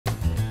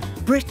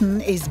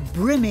Britain is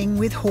brimming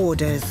with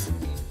hoarders.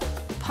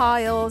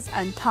 Piles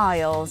and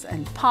piles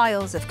and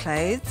piles of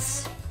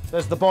clothes.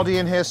 There's the body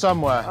in here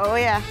somewhere. Oh,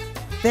 yeah.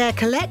 Their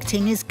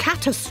collecting is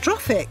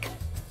catastrophic.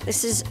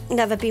 This has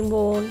never been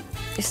worn.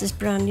 This is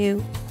brand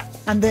new.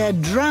 And they're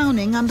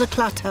drowning under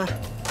clutter.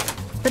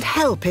 But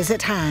help is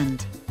at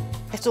hand.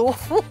 It's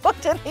awful. I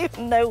don't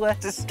even know where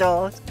to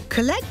start.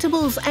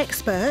 Collectibles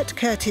expert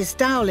Curtis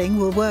Dowling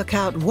will work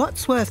out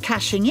what's worth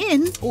cashing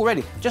in.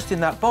 Already, just in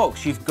that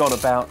box, you've got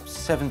about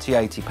 £70,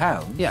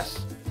 £80.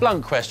 Yes.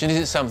 Blunt question, is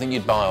it something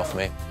you'd buy off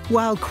me?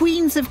 While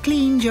Queens of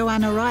Clean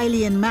Joanna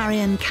Riley and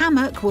Marianne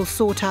Cammack will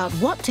sort out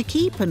what to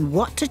keep and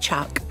what to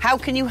chuck. How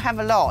can you have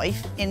a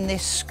life in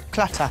this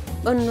clutter?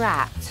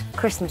 Unwrapped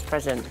Christmas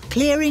present.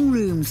 Clearing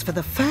rooms for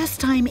the first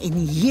time in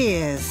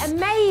years.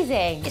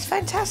 Amazing! It's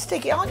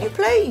fantastic, aren't you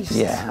pleased?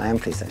 Yeah, I am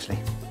pleased, actually.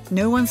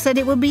 No one said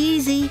it would be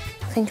easy.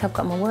 I think I've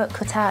got my work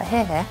cut out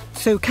here.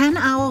 So can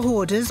our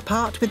hoarders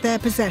part with their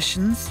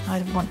possessions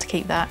I want to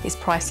keep that. It's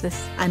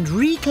priceless. and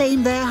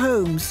reclaim their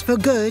homes for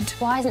good?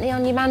 Why isn't he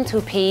on your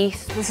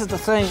mantelpiece? This is the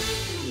thing.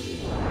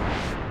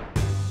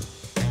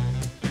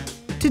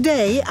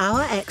 Today,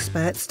 our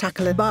experts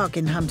tackle a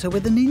bargain hunter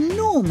with an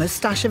enormous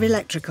stash of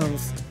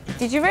electricals.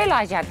 Did you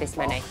realise you had this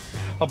many?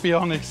 I'll be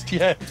honest,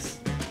 yes.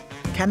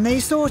 Can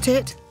they sort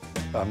it?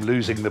 I'm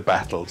losing the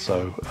battle,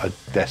 so I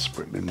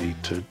desperately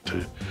need to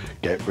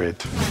get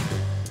rid.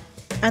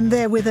 And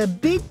they're with a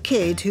big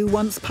kid who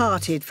once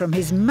parted from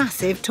his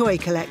massive toy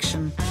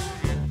collection.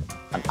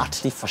 I'm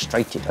utterly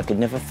frustrated. I could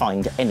never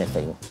find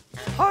anything.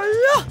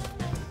 Allah!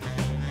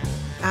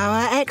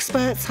 Our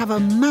experts have a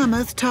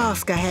mammoth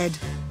task ahead.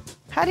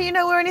 How do you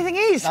know where anything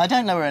is? I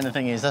don't know where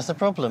anything is, that's the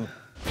problem.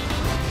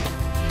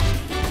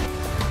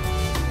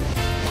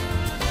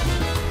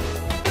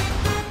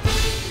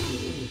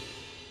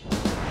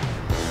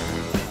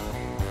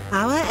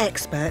 Our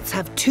experts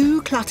have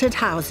 2 cluttered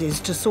houses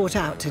to sort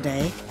out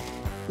today.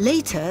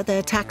 Later,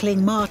 they're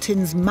tackling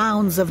Martin's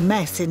mounds of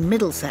mess in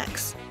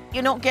Middlesex.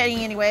 You're not getting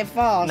anywhere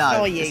fast,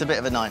 are you? It's a bit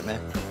of a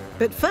nightmare.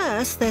 But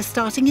first, they're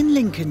starting in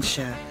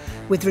Lincolnshire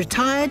with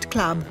retired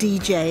club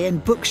DJ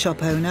and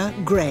bookshop owner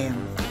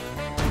Graham.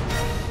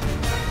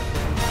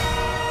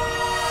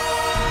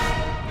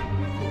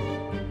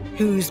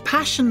 Whose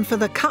passion for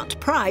the cut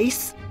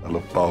price I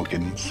love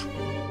bargains.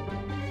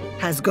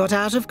 has got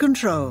out of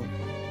control.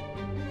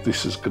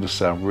 This is going to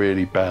sound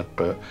really bad,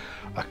 but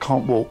I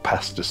can't walk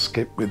past a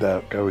skip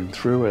without going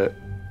through it.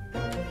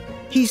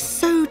 He's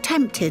so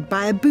tempted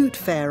by a boot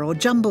fair or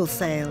jumble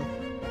sale.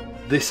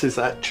 This is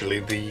actually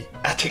the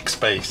attic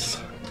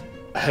space.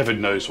 Heaven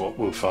knows what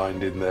we'll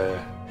find in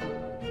there.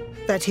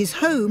 That his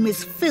home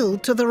is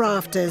filled to the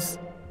rafters.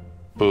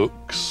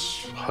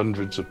 Books,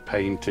 hundreds of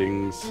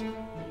paintings,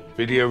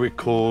 video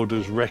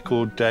recorders,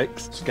 record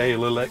decks,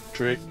 scale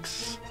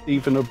electrics,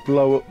 even a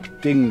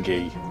blow-up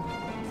dinghy.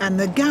 And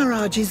the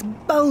garage is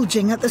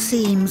bulging at the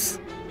seams.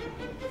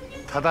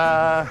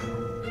 Ta-da!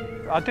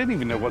 I don't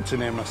even know what's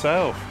in here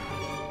myself.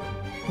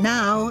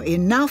 Now,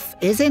 enough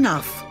is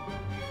enough.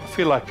 I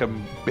feel like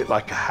I'm a bit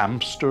like a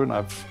hamster and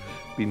I've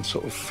been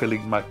sort of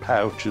filling my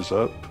pouches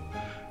up.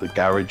 The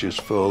garage is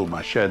full,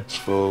 my shed's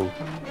full.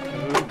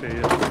 Oh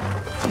dear.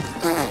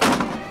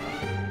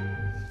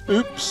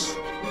 Oops.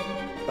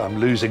 I'm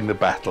losing the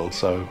battle,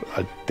 so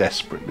I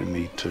desperately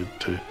need to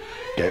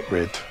get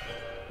rid.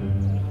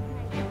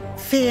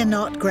 Fear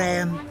not,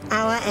 Graham.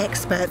 Our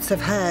experts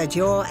have heard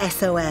your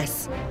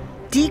SOS.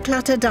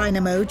 Declutter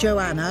Dynamo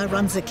Joanna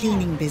runs a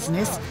cleaning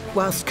business,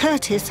 whilst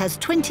Curtis has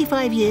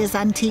 25 years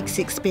antiques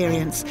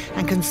experience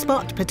and can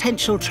spot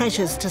potential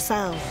treasures to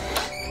sell.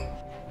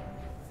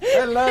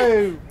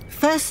 Hello.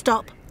 First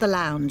stop, the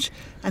lounge,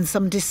 and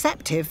some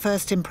deceptive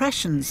first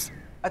impressions.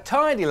 A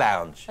tidy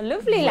lounge. A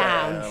lovely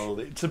lounge. Well,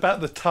 it's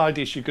about the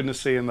tidiest you're going to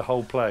see in the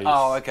whole place.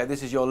 Oh, OK,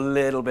 this is your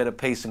little bit of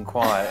peace and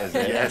quiet, is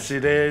it? Yes,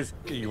 it is.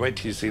 You wait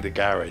till you see the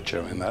garage.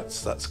 I mean,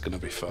 that's going to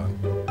be fun.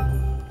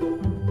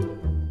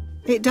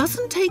 It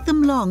doesn't take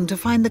them long to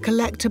find the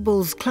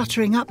collectibles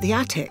cluttering up the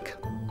attic.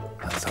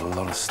 That's a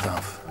lot of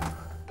stuff.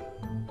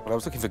 Well, I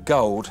was looking for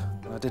gold.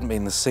 I didn't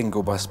mean the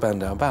single by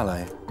Spandau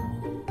Ballet.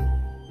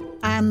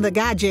 And the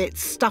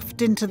gadgets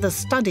stuffed into the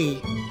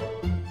study.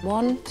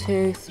 1,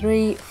 2,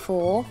 3,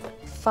 4,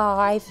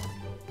 5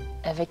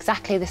 of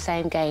exactly the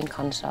same game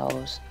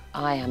consoles.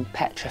 I am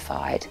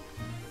petrified.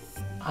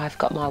 I've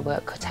got my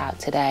work cut out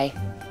today.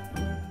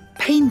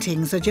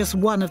 Paintings are just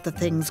one of the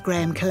things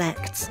Graham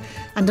collects,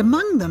 and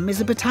among them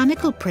is a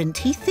botanical print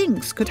he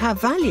thinks could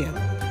have value.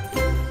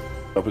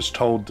 I was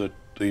told that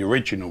the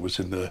original was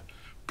in the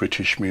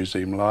British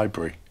Museum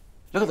Library.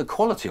 Look at the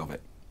quality of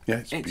it. Yeah,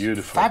 it's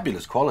beautiful.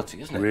 Fabulous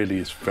quality, isn't it? It really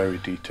is very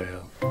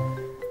detailed.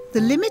 The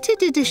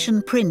limited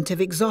edition print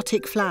of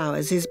exotic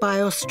flowers is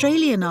by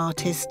Australian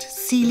artist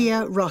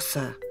Celia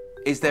Rosser.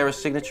 Is there a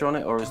signature on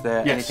it, or is there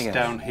anything else?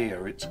 Yes, down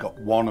here it's got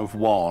 1 of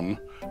 1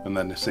 and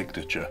then a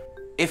signature.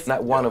 If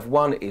that 1 of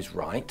 1 is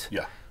right,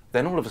 Yeah.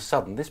 then all of a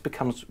sudden this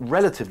becomes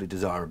relatively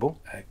desirable.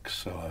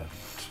 Excellent.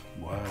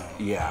 Wow.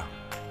 Yeah.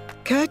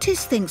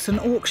 Curtis thinks an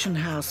auction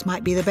house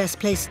might be the best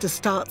place to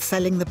start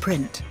selling the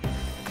print.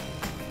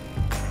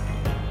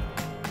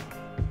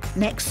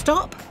 Next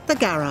stop, the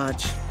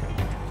garage.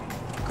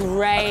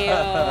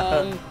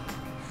 Graham.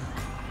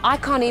 I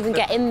can't even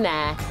get in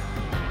there.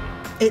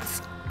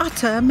 It's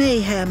utter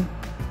mayhem.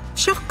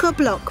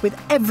 Chock-a-block with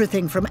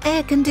everything from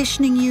air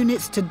conditioning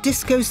units to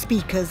disco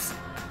speakers.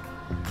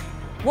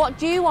 What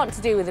do you want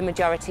to do with the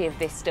majority of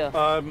this stuff?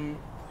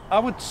 I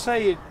would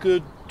say a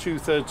good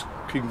 2/3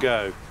 can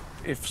go.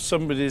 If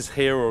somebody's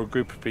here or a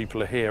group of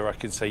people are here, I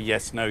can say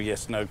yes,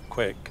 no,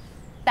 quick.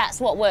 That's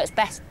what works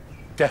best.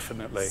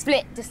 Definitely.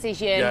 Split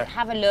decision, Yeah.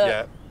 have a look,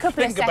 Yeah.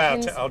 couple Think of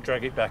seconds. about it, I'll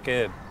drag it back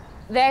in.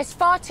 There's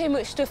far too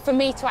much stuff for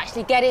me to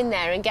actually get in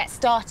there and get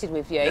started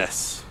with you.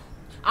 Yes.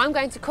 I'm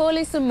going to call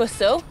in some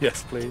muscle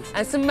Yes, please.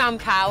 and some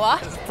manpower.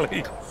 Yes,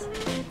 please.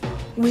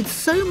 With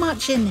so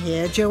much in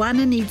here,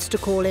 Joanna needs to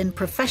call in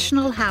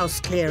professional house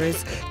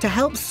clearers to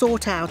help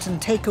sort out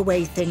and take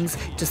away things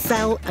to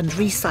sell and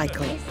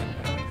recycle.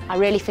 I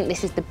really think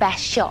this is the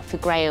best shot for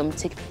Graham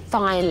to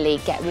finally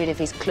get rid of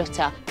his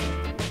clutter.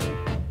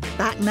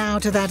 Back now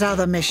to that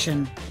other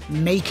mission,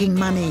 making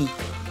money.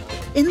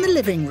 In the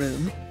living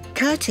room,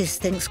 Curtis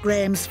thinks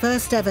Graham's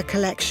first ever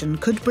collection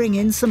could bring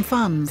in some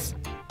funds.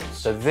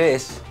 So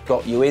this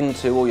got you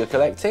into all your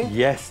collecting?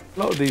 Yes. A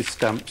lot of these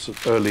stamps,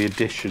 early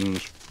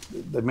editions,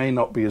 they may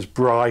not be as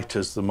bright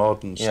as the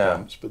modern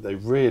stamps, but they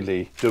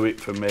really do it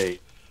for me.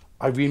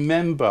 I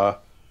remember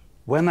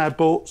when I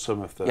bought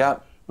some of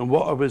them and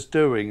what I was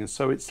doing, and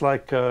so it's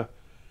like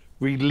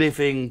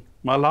reliving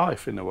my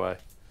life in a way.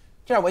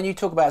 Do you know, when you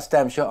talk about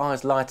stamps, your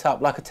eyes light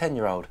up like a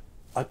 10-year-old.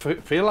 I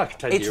feel like a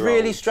 10-year-old. It's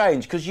really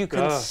strange, because you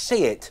can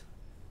see it.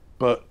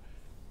 But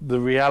the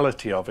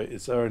reality of it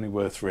is they're only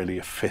worth really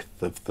a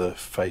fifth of the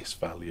face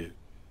value.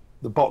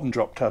 The bottom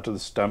dropped out of the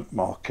stamp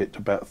market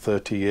about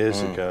 30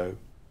 years ago.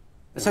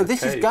 So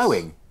this is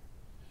going?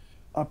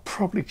 I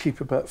probably keep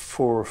about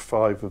 4 or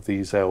 5 of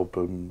these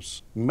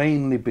albums,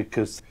 mainly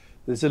because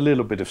there's a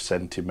little bit of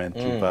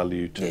sentimental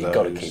value to those. You've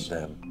got to keep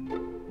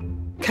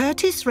them.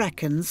 Curtis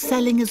reckons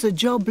selling as a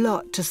job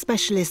lot to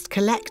specialist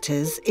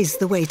collectors is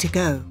the way to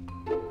go.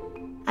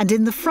 And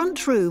in the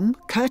front room,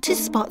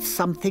 Curtis spots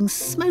something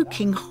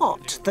smoking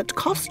hot that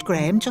cost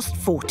Graham just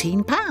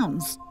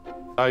 £14.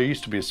 I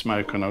used to be a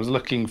smoker and I was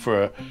looking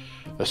for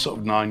a sort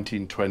of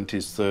 1920s,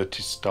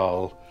 30s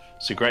style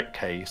cigarette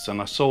case,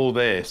 and I saw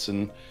this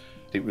and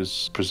it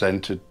was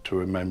presented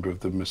to a member of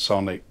the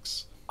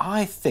Masonics.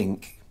 I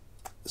think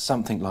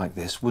something like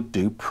this would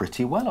do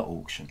pretty well at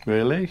auction.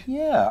 Really?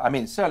 Yeah, I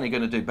mean, it's certainly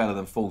going to do better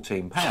than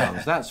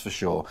 £14, that's for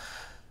sure.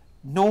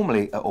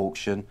 Normally at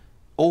auction,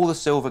 all the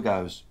silver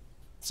goes.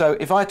 So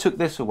if I took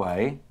this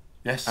away,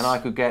 and I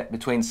could get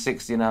between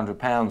 £60 and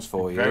 £100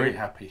 for you... Very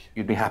happy.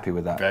 You'd be happy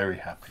with that? Very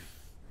happy.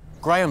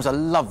 Graham's a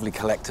lovely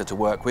collector to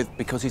work with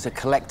because he's a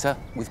collector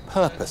with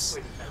purpose,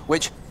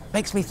 which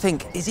makes me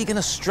think, is he going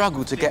to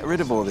struggle to get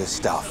rid of all this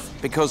stuff?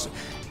 Because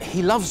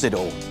he loves it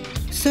all.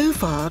 So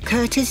far,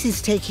 Curtis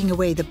is taking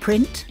away the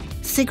print,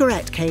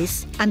 cigarette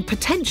case, and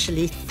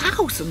potentially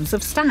thousands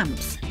of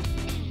stamps.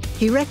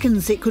 He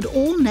reckons it could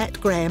all net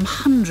Graham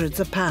hundreds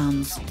of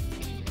pounds.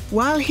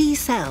 While he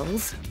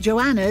sells,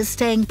 Joanna's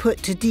staying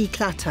put to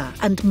declutter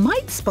and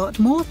might spot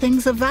more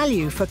things of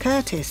value for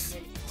Curtis.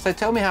 So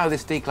tell me how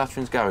this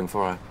decluttering's going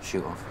before I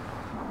shoot off.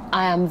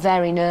 I am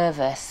very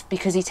nervous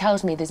because he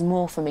tells me there's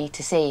more for me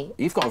to see.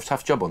 You've got a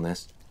tough job on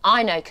this.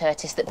 I know,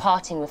 Curtis, that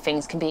parting with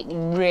things can be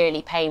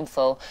really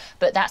painful,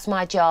 but that's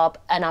my job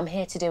and I'm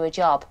here to do a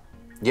job.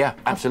 Yeah,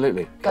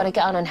 absolutely. Got to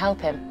get on and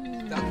help him.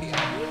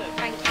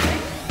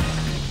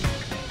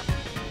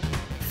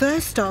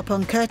 First stop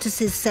on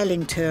Curtis's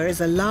selling tour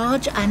is a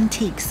large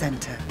antique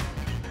centre.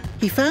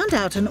 He found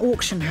out an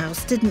auction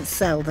house didn't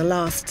sell the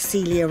last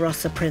Celia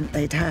Rossa print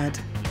they'd had.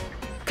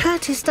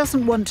 Curtis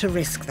doesn't want to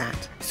risk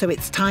that, so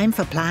it's time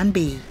for Plan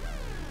B.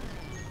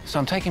 So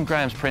I'm taking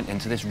Graham's print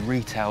into this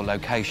retail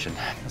location.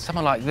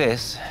 Someone like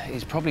this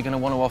is probably going to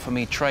want to offer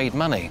me trade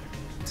money.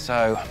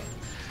 So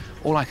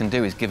all I can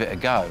do is give it a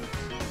go.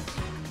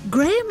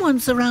 Graham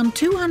wants around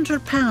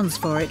 £200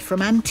 for it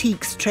from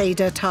antiques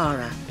trader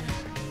Tara.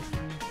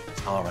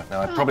 Tara,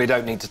 now I probably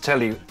don't need to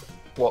tell you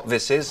what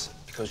this is,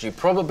 because you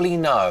probably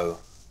know.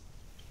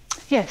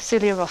 Yeah,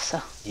 Celia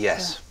Rossa.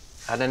 Yes.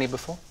 Yeah. Had any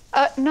before?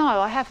 No,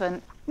 I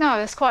haven't. No,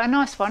 it's quite a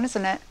nice one,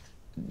 isn't it?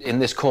 In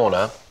this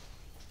corner,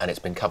 and it's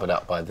been covered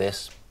up by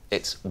this,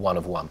 it's one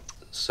of one.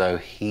 So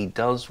he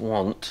does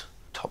want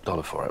top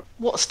dollar for it.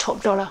 What's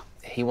top dollar?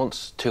 He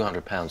wants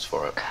 £200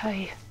 for it.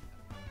 OK.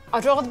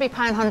 I'd rather be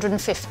paying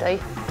 150.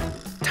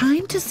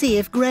 Time to see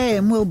if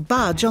Graham will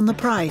budge on the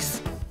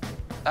price.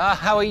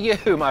 How are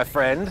you, my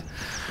friend?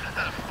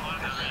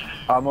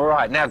 I'm all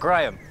right. Now,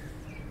 Graham,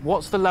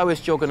 what's the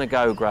lowest you're going to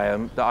go,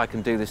 Graham, that I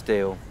can do this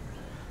deal?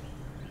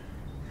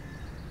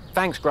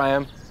 Thanks,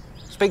 Graham.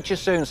 Speak to you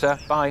soon, sir.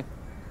 Bye.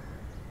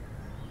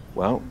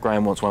 Well,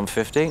 Graham wants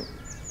 150.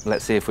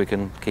 Let's see if we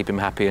can keep him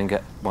happy and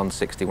get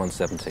 160,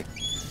 170.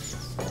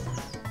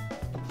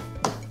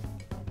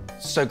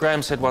 So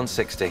Graham said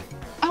 160.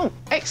 Oh,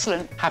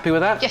 excellent. Happy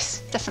with that?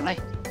 Yes,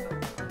 definitely.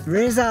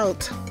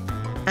 Result.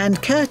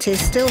 And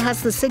Curtis still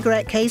has the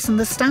cigarette case and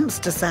the stamps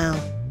to sell.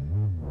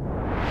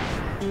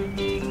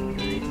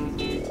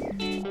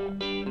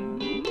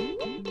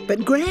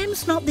 But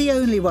Graham's not the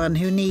only one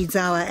who needs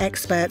our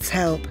experts'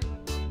 help.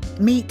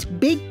 Meet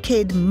big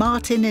kid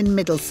Martin in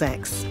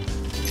Middlesex.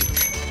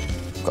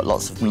 I've got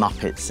lots of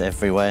Muppets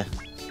everywhere,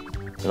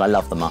 but I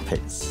love the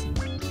Muppets.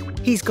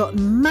 He's got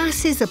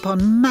masses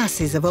upon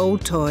masses of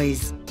old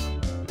toys.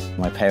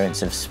 My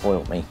parents have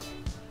spoilt me.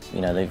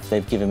 You know,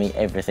 they've given me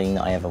everything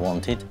that I ever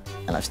wanted,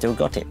 and I've still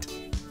got it.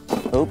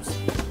 Oops.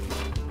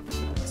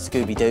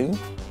 Scooby-Doo.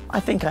 I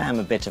think I am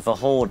a bit of a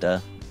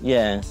hoarder,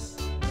 yes.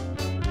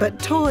 But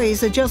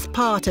toys are just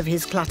part of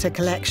his clutter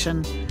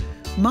collection.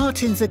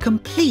 Martin's a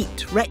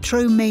complete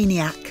retro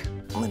maniac.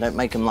 They don't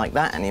make them like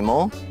that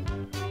anymore.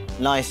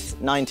 Nice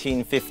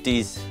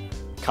 1950s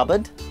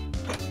cupboard.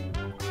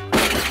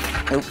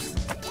 Oops.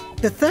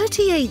 The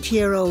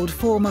 38-year-old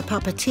former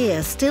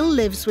puppeteer still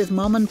lives with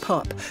Mum and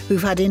Pop,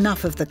 who've had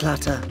enough of the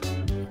clutter.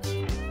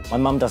 My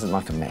mum doesn't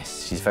like a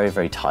mess. She's very,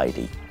 very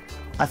tidy.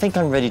 I think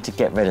I'm ready to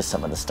get rid of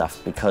some of the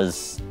stuff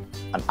because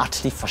I'm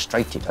utterly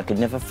frustrated. I could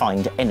never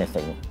find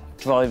anything.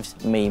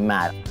 Drives me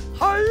mad.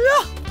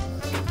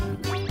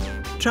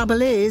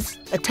 Trouble is,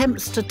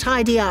 attempts to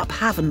tidy up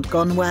haven't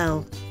gone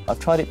well.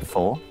 I've tried it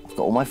before. I've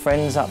got all my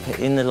friends up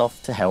in the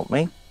loft to help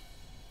me.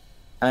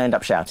 I end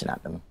up shouting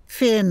at them.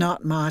 Fear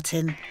not,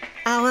 Martin.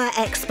 Our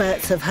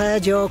experts have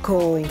heard your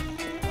call.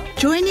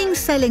 Joining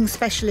selling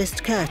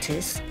specialist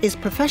Curtis is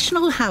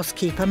professional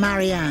housekeeper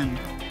Marianne.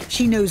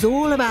 She knows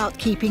all about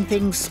keeping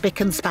things spick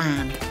and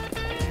span.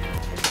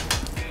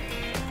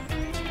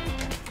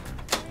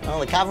 Oh,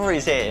 the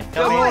cavalry's here.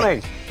 Good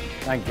morning.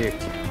 Thank you.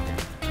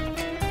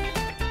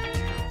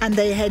 And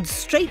they head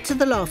straight to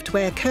the loft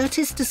where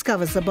Curtis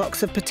discovers a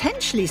box of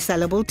potentially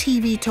sellable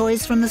TV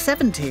toys from the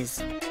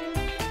 70s.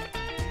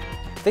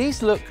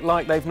 These look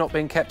like they've not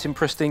been kept in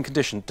pristine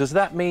condition. Does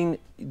that mean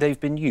they've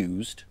been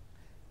used?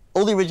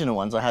 All the original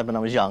ones I had when I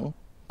was young,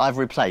 I've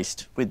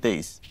replaced with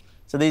these.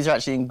 So these are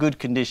actually in good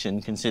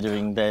condition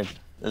considering they're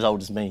as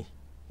old as me.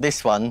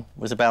 This one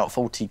was about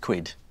 40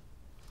 quid.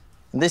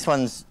 And this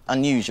one's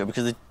unusual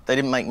because they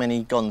didn't make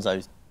many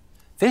gonzos.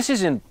 This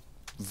is in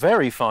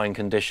very fine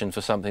condition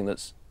for something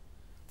that's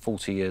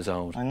 40 years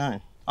old. I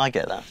know. I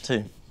get that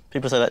too.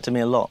 People say that to me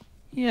a lot.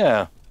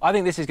 Yeah. I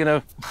think this is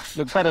going to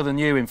look better than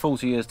you in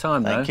 40 years'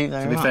 time, though. Thank you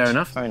very much. To be fair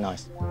enough. Very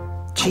nice.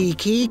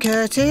 Cheeky,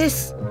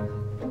 Curtis.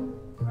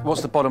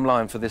 What's the bottom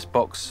line for this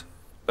box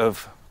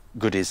of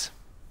goodies?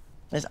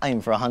 Let's aim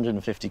for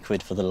 150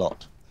 quid for the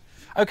lot.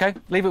 OK,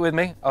 leave it with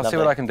me. I'll see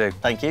what I can do.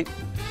 Thank you.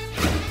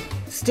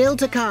 Still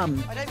to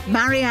come,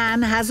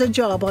 Marianne has a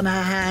job on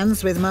her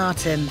hands with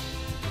Martin.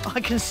 I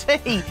can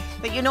see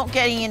that you're not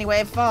getting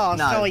anywhere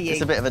fast, are you?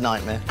 It's a bit of a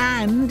nightmare.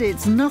 And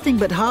it's nothing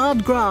but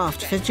hard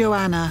graft for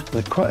Joanna.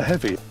 They're quite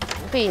heavy.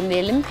 I'll be in the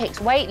Olympics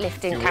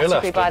weightlifting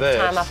category by the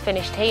time I've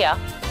finished here.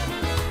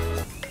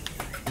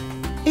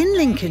 In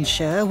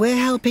Lincolnshire, we're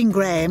helping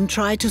Graham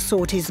try to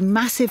sort his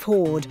massive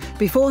hoard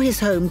before his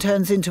home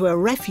turns into a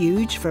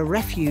refuge for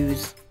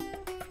refuse.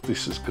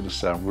 This is going to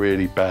sound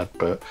really bad,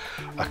 but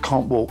I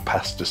can't walk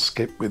past a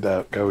skip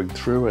without going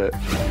through it.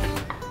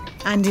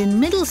 And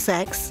in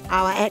Middlesex,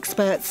 our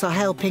experts are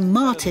helping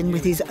Martin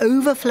with his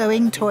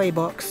overflowing toy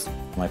box.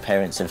 My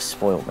parents have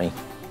spoilt me.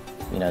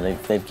 You know,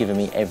 they've given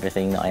me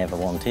everything that I ever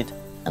wanted,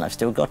 and I've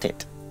still got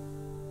it.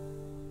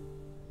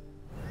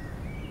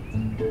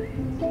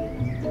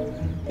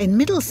 In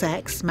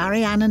Middlesex,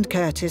 Marianne and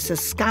Curtis are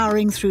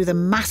scouring through the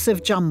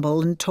massive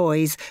jumble and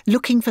toys,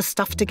 looking for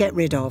stuff to get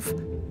rid of.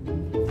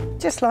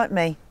 Just like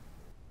me.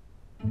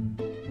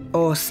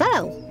 Or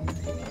sell.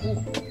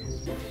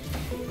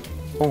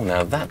 Oh,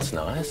 now that's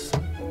nice.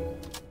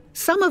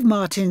 Some of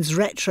Martin's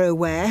retro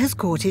wear has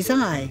caught his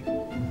eye.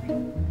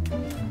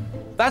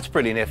 That's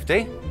pretty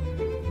nifty.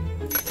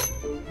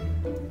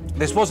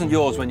 This wasn't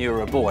yours when you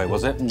were a boy,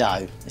 was it?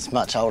 No, it's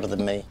much older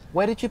than me.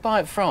 Where did you buy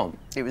it from?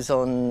 It was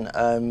on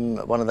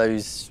one of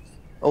those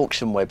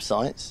auction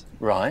websites.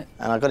 Right.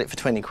 And I got it for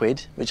 20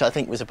 quid, which I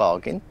think was a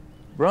bargain.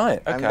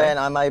 Right, OK. And then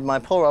I made my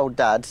poor old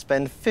dad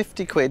spend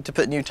 50 quid to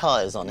put new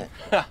tyres on it.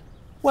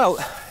 Well,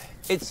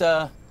 it's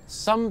a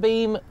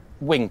Sunbeam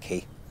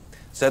Winky.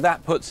 So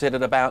that puts it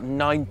at about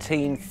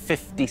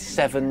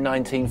 1957,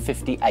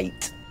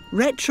 1958.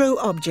 Retro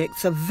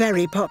objects are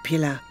very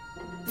popular.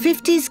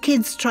 50s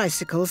kids'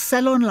 tricycles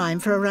sell online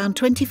for around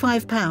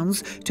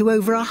 £25 to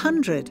over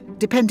 100,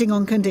 depending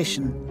on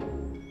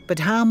condition. But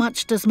how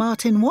much does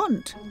Martin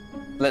want?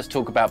 Let's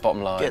talk about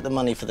bottom line. Get the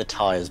money for the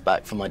tyres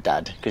back for my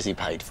dad, because he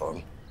paid for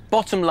them.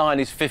 Bottom line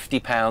is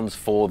 £50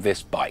 for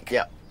this bike.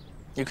 Yeah.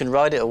 You can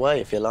ride it away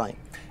if you like.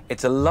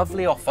 It's a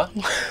lovely offer.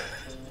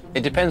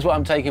 It depends what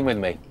I'm taking with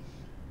me.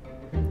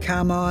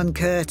 Come on,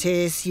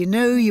 Curtis, you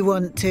know you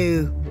want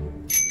to.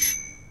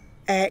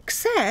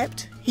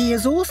 Except he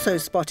has also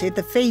spotted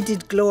the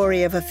faded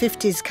glory of a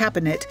 50s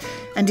cabinet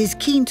and is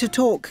keen to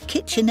talk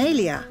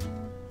kitchenalia.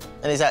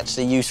 And it's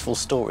actually useful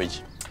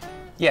storage.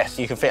 Yes.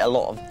 You can fit a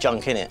lot of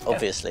junk in it,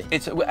 obviously.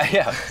 It's,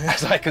 yeah,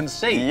 as I can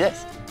see.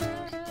 Yes.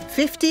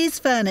 50s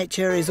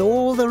furniture is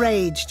all the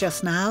rage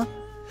just now.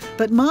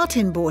 But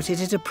Martin bought it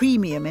at a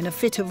premium in a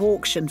fit of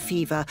auction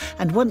fever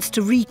and wants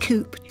to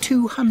recoup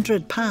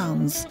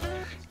 £200.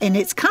 In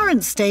its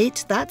current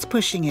state, that's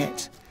pushing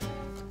it.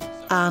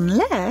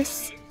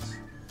 Unless...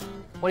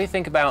 What do you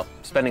think about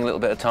spending a little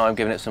bit of time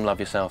giving it some love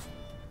yourself?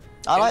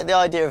 I like the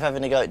idea of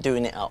having a go at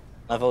doing it up.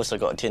 I've also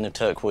got a tin of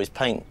turquoise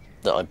paint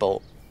that I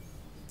bought.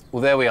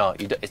 Well, there we are.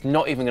 It's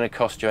not even going to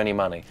cost you any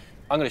money.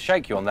 I'm going to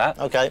shake you on that.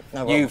 OK,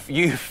 no problem.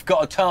 You've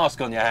got a task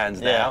on your hands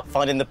now.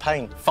 Finding the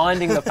paint.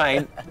 Finding the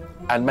paint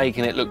and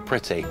making it look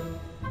pretty.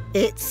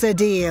 It's a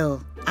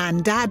deal,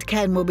 and Dad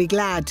Ken will be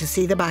glad to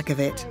see the back of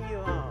it.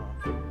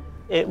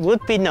 It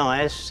would be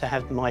nice to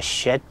have my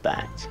shed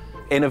back.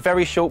 In a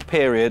very short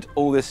period,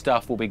 all this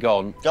stuff will be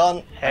gone.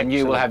 Gone. And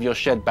you will have your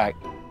shed back.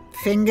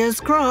 Fingers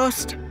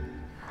crossed.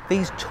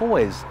 These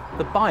toys,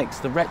 the bikes,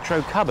 the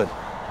retro cupboard,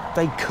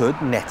 they could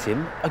net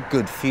him a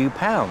good few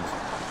pounds.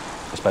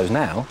 I suppose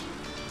now,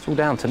 it's all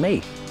down to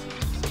me.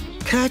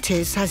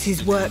 Curtis has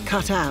his work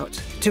cut out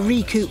to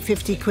recoup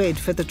 50 quid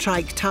for the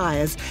trike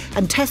tyres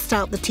and test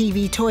out the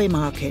TV toy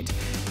market.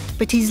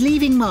 But he's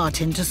leaving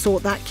Martin to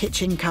sort that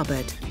kitchen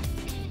cupboard.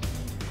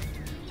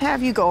 How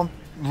have you gone?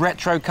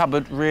 Retro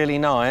cupboard, really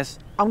nice.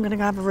 I'm going to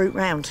go have a route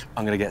round.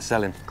 I'm going to get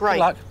selling. Great. Good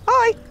luck.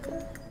 Bye.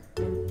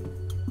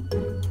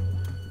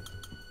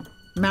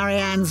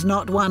 Marianne's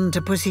not one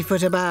to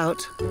pussyfoot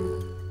about.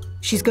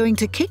 She's going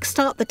to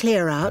kickstart the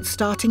clear-out,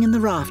 starting in the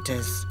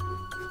rafters.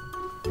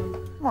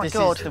 My This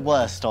God. is the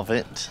worst of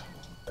it.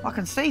 I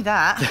can see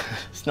that.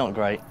 It's not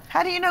great.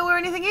 How do you know where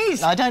anything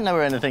is? I don't know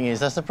where anything is,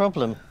 that's the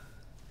problem.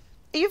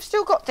 You've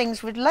still got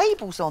things with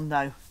labels on,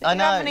 though, that I you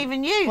know. haven't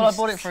even used. Well, I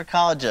bought it for a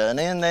car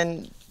journey, and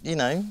then,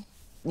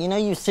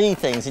 you see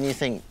things and you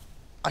think,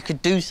 I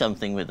could do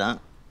something with that.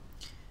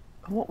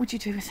 What would you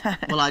do with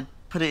that? Well, I'd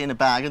put it in a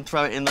bag and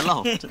throw it in the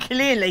loft.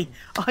 Clearly,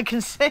 I can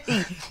see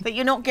that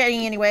you're not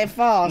getting anywhere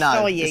fast,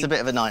 are you? It's a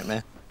bit of a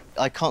nightmare.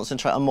 I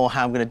concentrate on more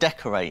how I'm going to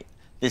decorate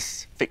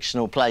this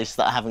fictional place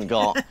that I haven't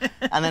got.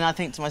 And then I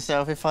think to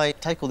myself, if I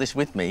take all this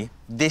with me,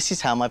 this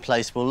is how my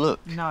place will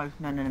look. No.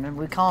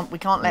 We can't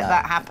let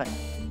that happen.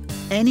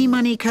 Any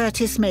money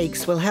Curtis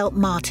makes will help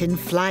Martin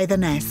fly the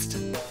nest.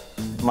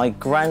 My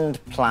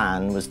grand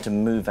plan was to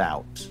move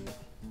out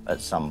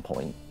at some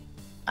point,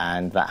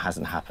 and that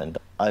hasn't happened.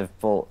 I've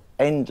bought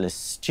endless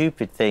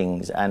stupid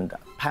things and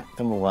packed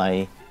them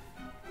away,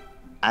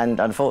 and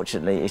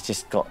unfortunately, it's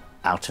just got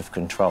out of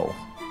control.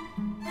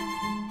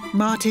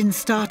 Martin's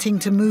starting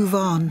to move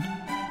on.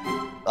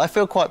 I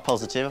feel quite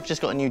positive. I've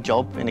just got a new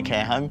job in a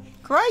care home.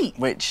 Great.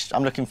 Which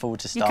I'm looking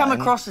forward to You starting.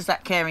 come across as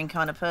that caring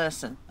kind of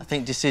person. I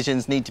think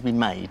decisions need to be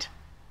made.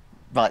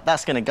 Right,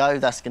 that's going to go,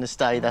 that's going to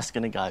stay, that's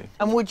going to go.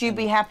 And would you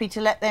be happy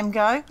to let them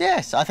go?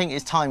 Yes, I think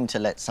it's time to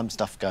let some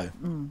stuff go.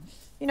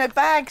 You know,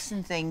 bags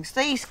and things,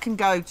 these can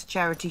go to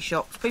charity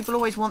shops. People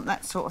always want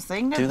that sort of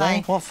thing, don't Do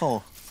they? What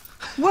for?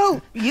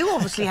 Well, you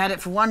obviously had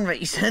it for one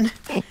reason.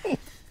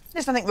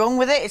 There's nothing wrong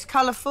with it, it's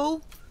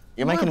colourful.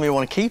 You're making me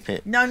want to keep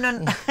it. No.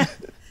 No.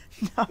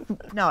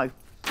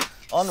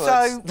 Onwards.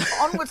 So,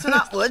 onwards and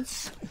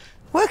upwards.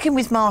 Working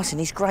with Martin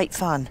is great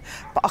fun,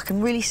 but I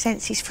can really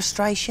sense his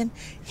frustration.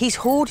 His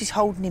hoard is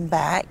holding him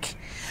back,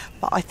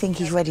 but I think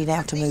he's ready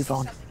now to move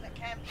on.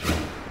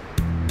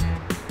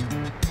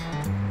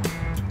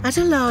 At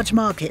a large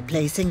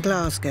marketplace in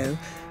Glasgow,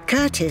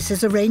 Curtis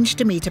has arranged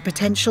to meet a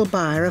potential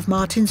buyer of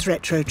Martin's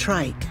retro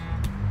trike.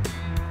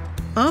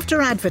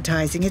 After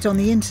advertising it on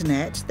the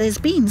internet, there's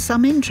been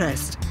some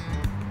interest.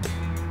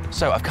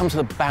 So I've come to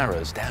the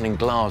Barras down in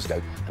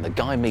Glasgow, and the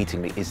guy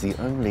meeting me is the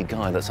only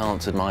guy that's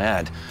answered my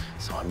ad.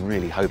 So I'm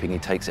really hoping he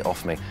takes it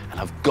off me, and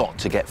I've got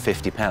to get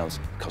 £50,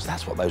 because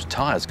that's what those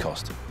tyres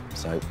cost.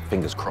 So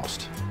fingers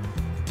crossed.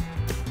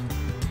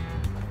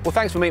 Well,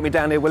 thanks for meeting me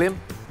down here, William.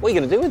 What are you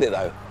going to do with it,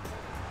 though?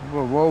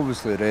 Well, we'll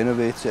obviously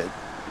renovate it.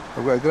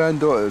 I've got a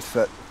granddaughter that's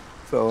fit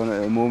on it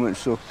at the moment,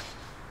 so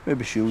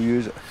maybe she'll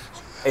use it.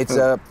 It's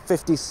a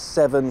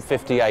 57,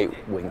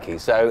 58 Winky,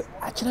 so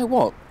do you know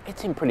what?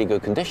 It's in pretty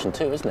good condition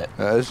too, isn't it?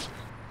 It is.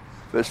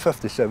 But it's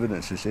 57,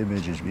 it's the same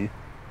age as me.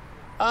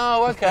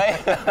 Oh, OK.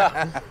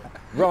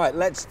 Right,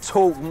 let's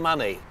talk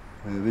money.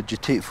 Would you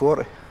take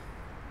 40?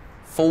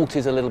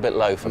 40's a little bit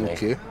low for me.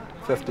 OK,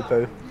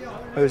 £50.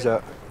 How's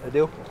that? A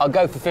deal? I'll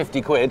go for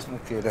 50 quid.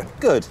 OK then.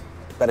 Good.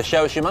 Better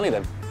show us your money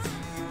then.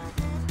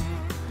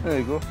 There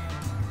you go.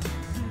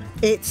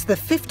 It's the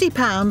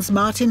 £50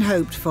 Martin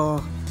hoped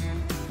for.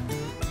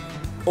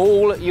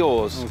 All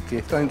yours. OK,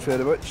 thanks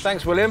very much.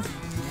 Thanks, William.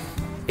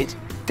 It's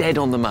dead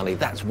on the money.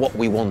 That's what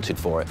we wanted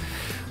for it.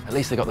 At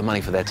least they got the money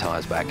for their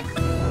tyres back.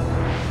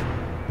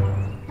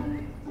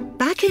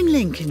 Back in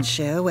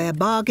Lincolnshire, where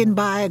bargain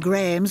buyer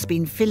Graham's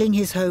been filling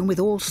his home with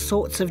all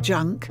sorts of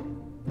junk,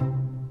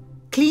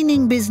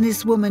 cleaning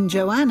businesswoman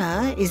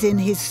Joanna is in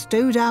his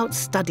stowed-out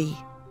study.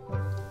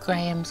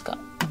 Graham's got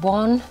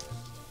 1,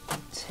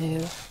 2,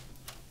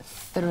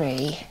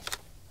 3,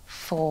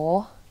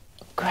 4.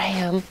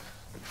 Graham,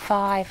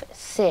 5,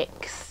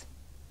 6.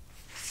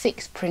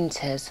 6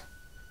 printers.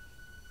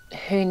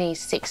 Who needs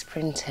 6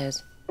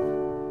 printers?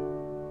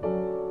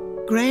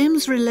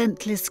 Graham's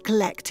relentless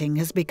collecting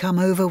has become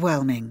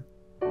overwhelming,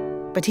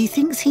 but he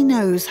thinks he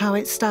knows how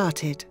it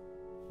started.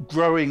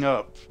 Growing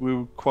up, we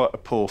were quite a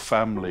poor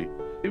family,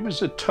 It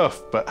was a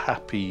tough but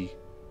happy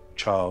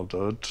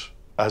childhood.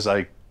 As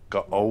I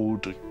got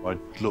older, I'd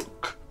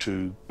look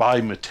to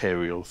buy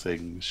material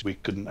things we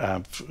couldn't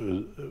have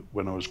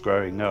when I was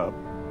growing up.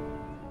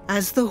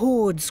 As the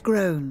hoard's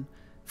grown,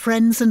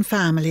 friends and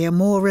family are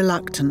more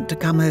reluctant to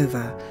come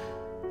over,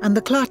 and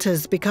the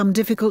clutters become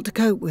difficult to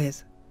cope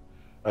with.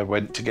 I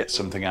went to get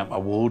something out my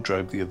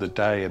wardrobe the other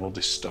day and all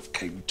this stuff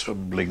came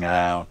tumbling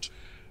out.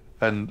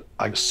 And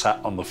I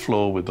sat on the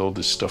floor with all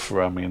this stuff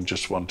around me and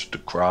just wanted to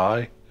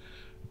cry.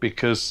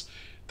 Because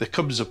there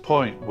comes a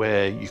point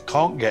where you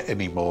can't get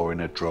any more in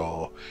a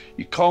drawer.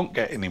 You can't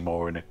get any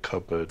more in a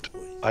cupboard.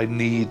 I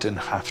need and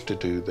have to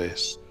do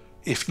this,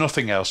 if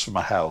nothing else, for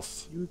my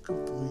health.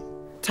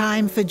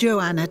 Time for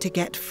Joanna to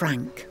get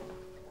frank.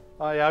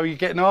 Hi, how are you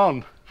getting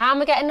on? How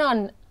am I getting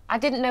on? I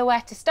didn't know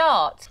where to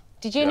start.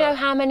 Did you know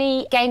how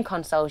many game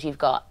consoles you've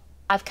got?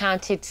 I've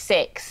counted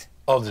 6.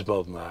 Oh, there's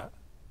more than that.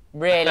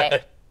 Really?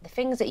 The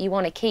things that you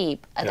want to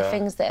keep are the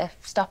things that are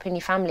stopping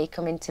your family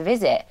coming to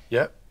visit.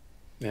 Yep,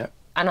 yep.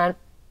 And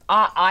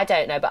I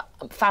don't know,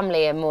 but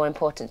family are more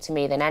important to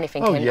me than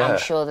anything, and I'm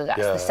sure that that's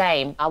the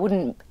same. I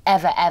wouldn't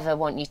ever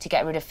want you to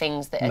get rid of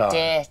things that are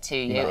dear to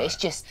you. It's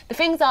just the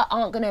things that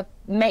aren't going to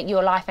make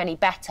your life any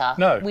better,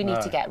 we need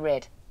to get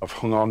rid. I've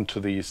hung on to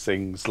these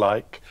things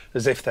like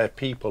as if they're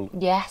people.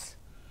 Yes.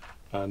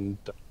 And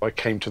I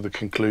came to the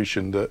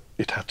conclusion that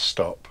it had to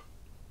stop.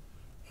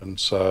 And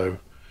so,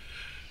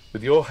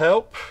 with your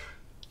help...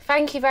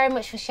 Thank you very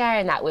much for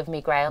sharing that with me,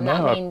 Graham.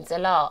 That means a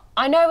lot.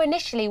 I know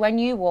initially when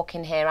you walk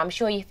in here, I'm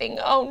sure you think,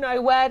 oh no,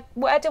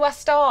 where do I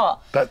start?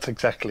 That's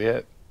exactly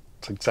it.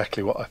 That's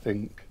exactly what I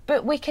think.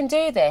 But we can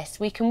do this.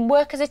 We can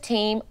work as a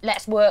team.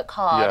 Let's work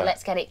hard.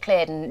 Let's get it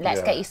cleared and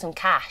let's get you some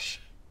cash.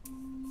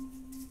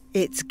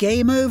 It's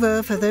game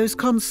over for those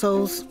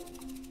consoles.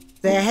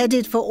 They're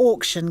headed for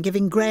auction,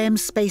 giving Graham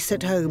space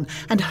at home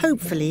and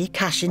hopefully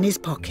cash in his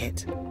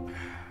pocket.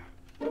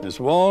 There's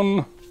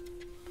 1,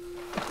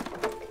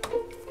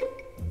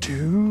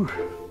 2.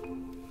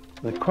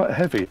 They're quite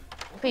heavy.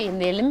 I'll be in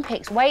the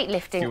Olympics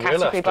weightlifting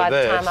category by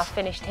the time I've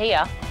finished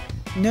here.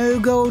 No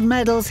gold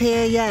medals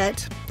here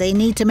yet. They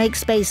need to make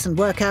space and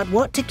work out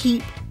what to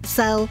keep,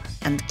 sell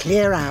and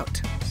clear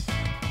out.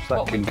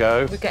 That can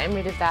go. We're getting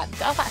rid of that.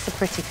 Oh, that's a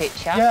pretty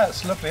picture. Yeah,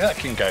 it's lovely. That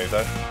can go,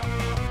 though.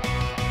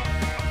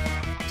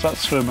 So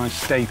that's where my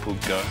staple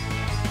go.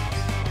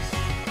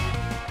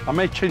 I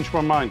may change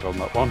my mind on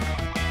that one.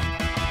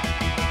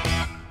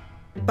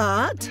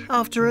 But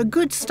after a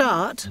good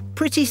start,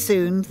 pretty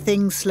soon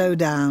things slow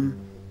down.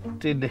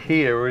 In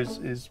here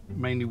is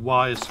mainly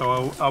wires,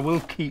 so I will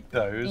keep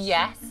those.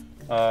 Yes.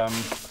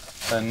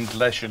 And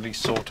leisurely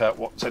sort out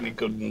what's any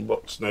good and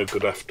what's no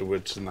good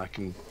afterwards, and I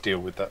can deal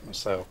with that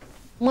myself.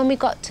 When we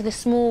got to the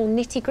small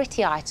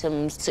nitty-gritty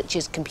items, such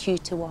as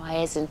computer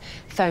wires and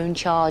phone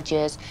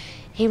chargers,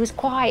 he was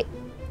quite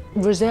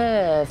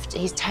reserved.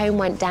 His tone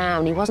went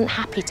down. He wasn't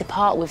happy to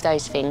part with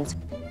those things.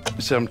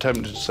 So I'm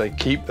tempted to say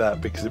keep that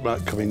because it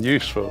might come in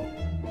useful.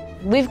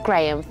 With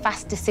Graham,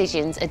 fast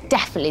decisions are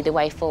definitely the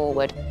way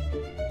forward.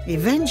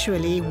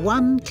 Eventually,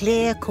 one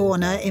clear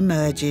corner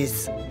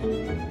emerges.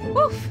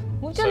 Woof!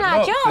 We've done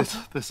our job.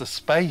 There's a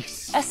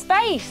space. A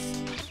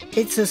space.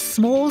 It's a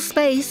small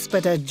space,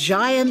 but a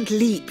giant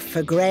leap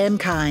for Graham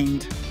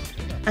kind.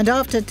 And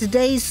after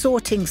today's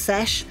sorting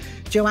sesh,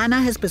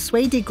 Joanna has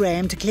persuaded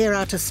Graham to clear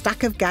out a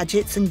stack of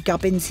gadgets and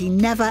gubbins he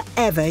never,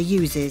 ever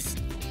uses.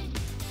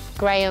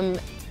 Graham,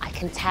 I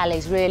can tell,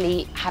 is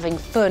really having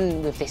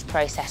fun with this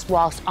process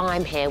whilst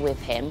I'm here with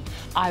him.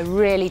 I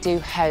really do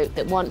hope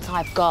that once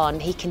I've gone,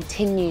 he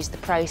continues the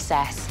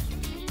process.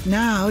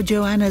 Now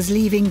Joanna's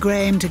leaving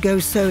Graham to go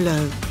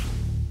solo.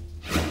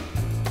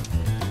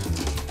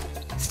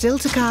 Still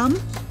to come,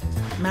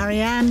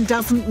 Marianne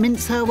doesn't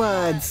mince her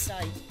words.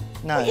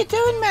 No. What are you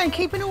doing, man?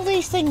 Keeping all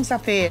these things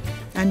up here?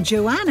 And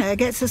Joanna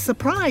gets a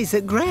surprise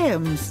at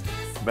Graham's.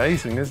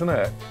 Amazing, isn't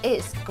it?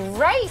 It's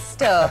great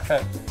stuff.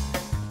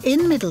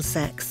 In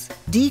Middlesex,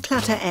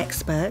 declutter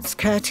experts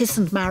Curtis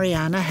and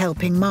Marianne are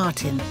helping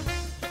Martin.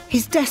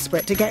 He's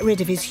desperate to get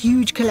rid of his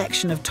huge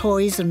collection of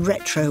toys and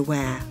retro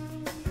wear.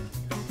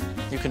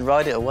 You can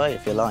ride it away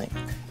if you like.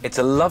 It's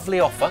a lovely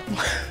offer.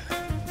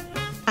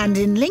 And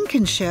in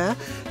Lincolnshire,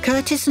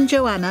 Curtis and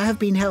Joanna have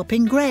been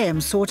helping Graham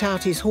sort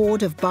out his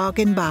hoard of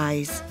bargain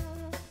buys.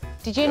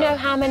 Did you know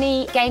how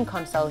many game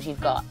consoles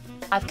you've got?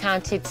 I've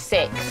counted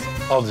 6.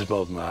 Oh, there's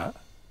more than that.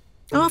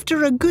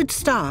 After a good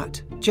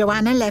start,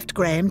 Joanna left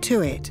Graham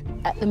to it.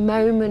 At the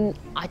moment,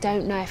 I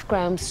don't know if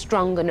Graham's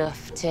strong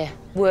enough to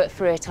work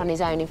through it on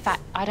his own. In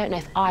fact, I don't know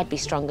if I'd be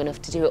strong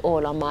enough to do it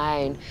all on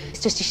my own.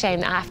 It's just a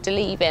shame that I have to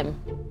leave him.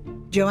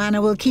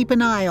 Joanna will keep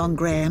an eye on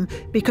Graham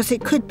because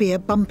it could be a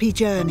bumpy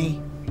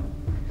journey.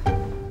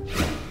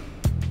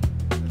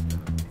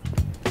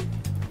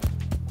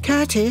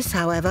 Curtis,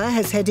 however,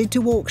 has headed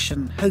to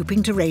auction,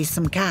 hoping to raise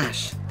some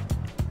cash.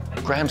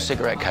 Graham's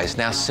cigarette case,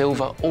 now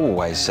silver,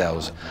 always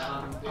sells.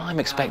 I'm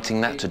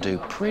expecting that to do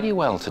pretty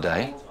well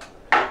today.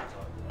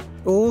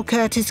 All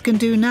Curtis can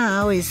do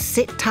now is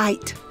sit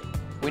tight.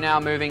 We're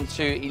now moving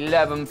to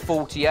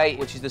 1148,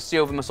 which is the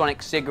Silver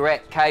Masonic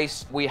cigarette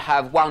case. We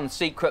have one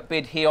secret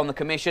bid here on the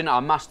commission. I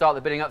must start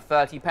the bidding at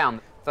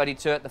 £30.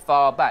 32 at the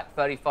far back.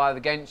 35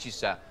 against you,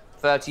 sir.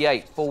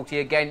 38, 40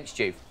 against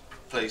you.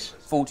 Please.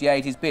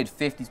 48 is bid.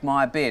 50 is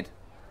my bid.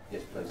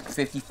 Yes, please.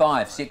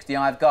 55, 60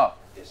 I've got.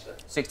 Yes, sir.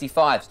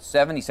 65,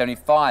 70,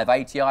 75,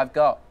 80 I've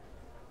got.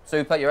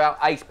 Super, you're out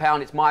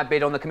 £80. It's my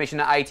bid on the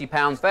commission at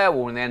 £80. Fair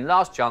warning then.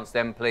 Last chance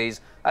then,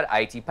 please, at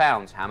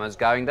 £80. Hammer's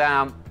going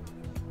down.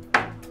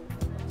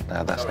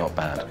 No, that's not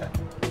bad. Okay.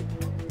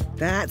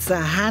 That's a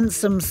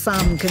handsome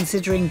sum,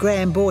 considering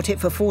Graham bought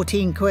it for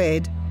 14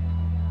 quid.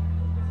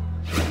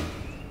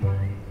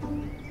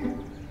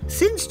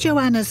 Since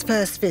Joanna's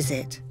first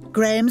visit,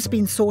 Graham's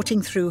been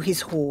sorting through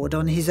his hoard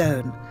on his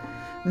own.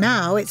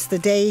 Now it's the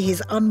day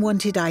his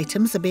unwanted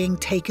items are being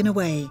taken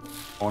away.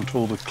 I want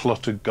all the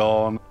clutter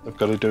gone. I've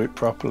got to do it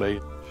properly.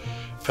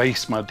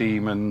 Face my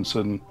demons,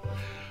 and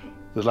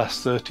the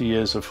last 30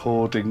 years of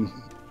hoarding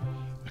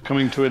are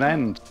coming to an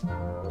end.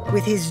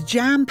 With his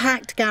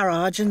jam-packed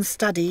garage and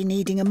study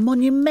needing a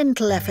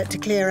monumental effort to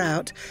clear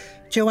out,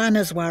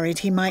 Joanna's worried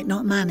he might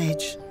not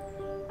manage.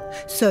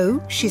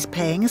 So she's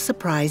paying a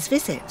surprise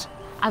visit.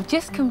 I've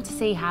just come to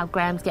see how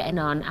Graham's getting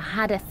on. I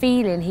had a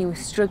feeling he was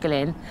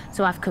struggling,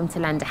 so I've come to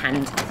lend a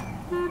hand.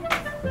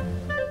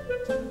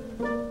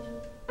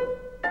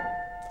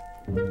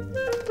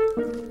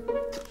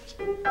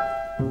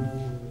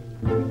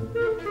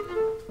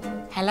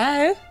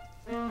 Hello?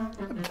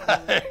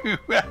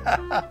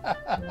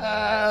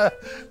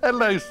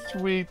 Hello,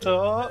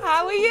 sweetheart.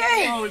 How are you?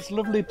 Oh, it's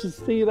lovely to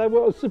see you.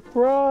 What a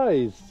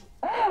surprise.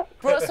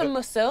 Brought some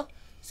muscle,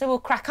 so we'll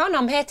crack on.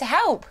 I'm here to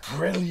help.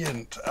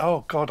 Brilliant.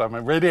 Oh, God, I'm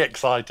really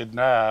excited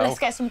now. Let's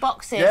get some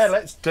boxes. Yeah,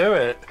 let's do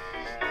it.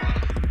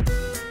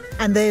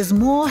 And there's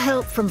more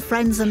help from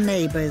friends and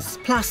neighbours,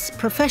 plus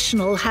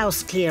professional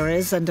house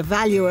clearers and a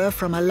valuer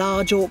from a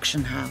large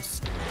auction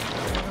house.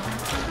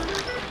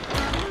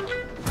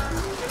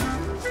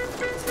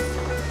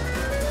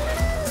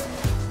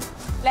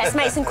 Let's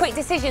make some quick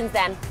decisions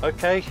then.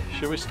 OK,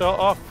 shall we start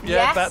off?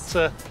 Yeah, Yes. That's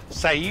a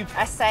save.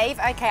 A save.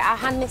 OK, I'll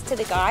hand this to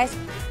the guys.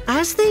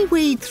 As they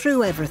wade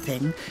through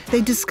everything,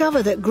 they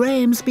discover that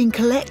Graham's been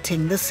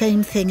collecting the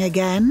same thing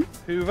again.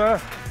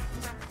 Hoover.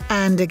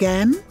 And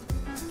again.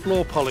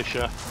 Floor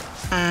polisher.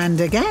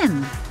 And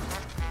again.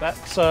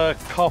 That's a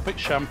carpet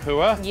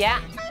shampooer.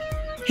 Yeah.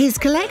 His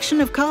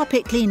collection of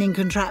carpet cleaning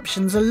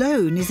contraptions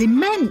alone is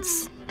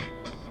immense.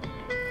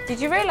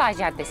 Did you realise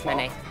you had this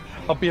many?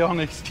 I'll be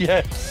honest,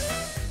 yes.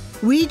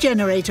 We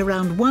generate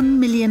around 1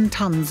 million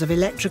tonnes of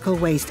electrical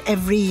waste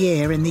every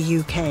year in the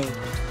UK.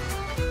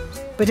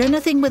 But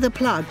anything with a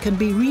plug can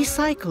be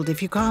recycled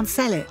if you can't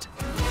sell it.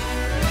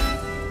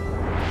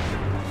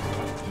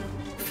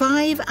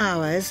 5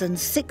 hours and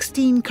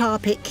 16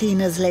 carpet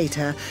cleaners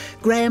later,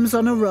 Graham's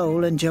on a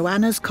roll and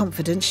Joanna's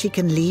confident she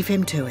can leave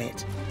him to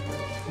it.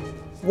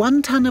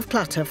 1 tonne of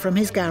clutter from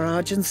his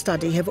garage and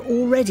study have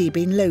already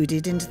been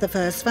loaded into the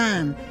first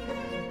van.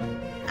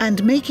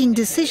 And making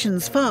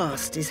decisions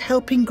fast is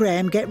helping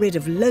Graham get rid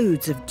of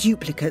loads of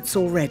duplicates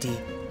already.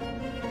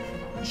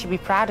 You should be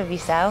proud of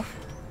yourself.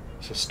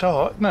 It's a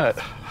start, isn't it?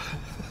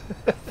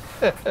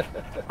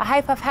 I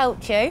hope I've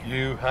helped you.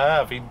 You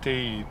have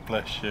indeed,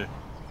 bless you.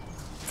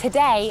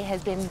 Today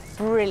has been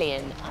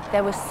brilliant.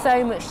 There was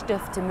so much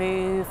stuff to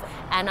move,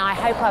 and I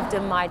hope I've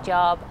done my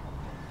job.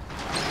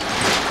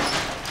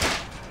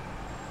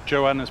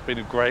 Joanna's been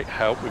a great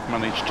help. We've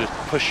managed to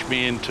push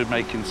me into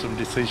making some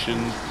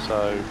decisions.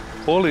 So,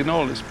 all in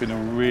all, it's been a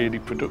really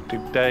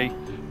productive day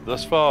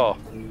thus far.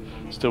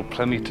 Still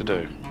plenty to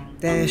do.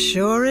 There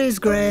sure is,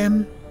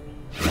 Graham.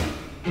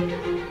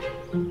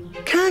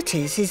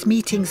 Curtis is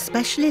meeting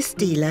specialist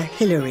dealer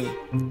Hilary.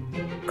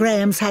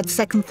 Graham's had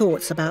second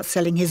thoughts about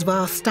selling his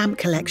vast stamp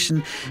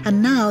collection,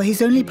 and now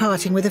he's only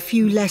parting with a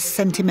few less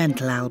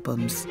sentimental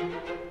albums.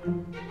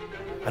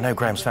 I know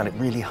Graham's found it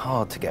really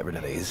hard to get rid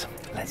of these.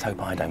 Let's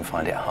hope I don't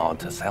find it hard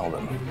to sell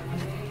them.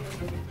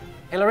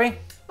 Hilary?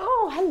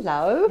 Oh,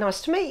 hello.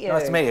 Nice to meet you.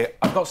 Nice to meet you.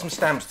 I've got some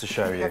stamps to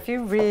show you. Have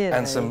you really?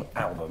 And some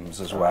albums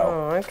as well.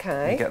 Oh,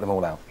 OK. Get them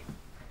all out.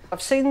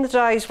 I've seen the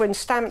days when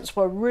stamps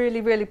were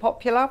really, really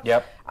popular.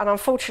 Yep. And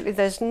unfortunately,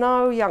 there's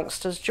no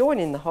youngsters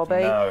joining the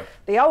hobby. No.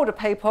 The older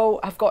people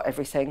have got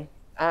everything.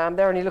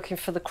 They're only looking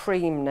for the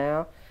cream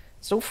now.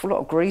 There's an awful lot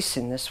of grease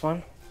in this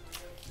one.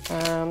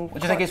 Do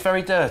you think it's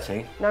very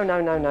dirty? No, no,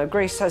 no, no.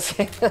 Grease as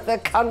in the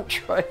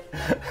country.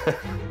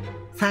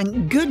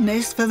 Thank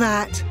goodness for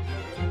that.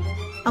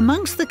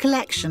 Amongst the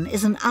collection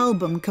is an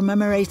album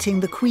commemorating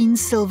the Queen's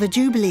Silver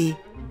Jubilee.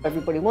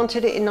 Everybody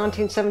wanted it in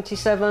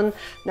 1977.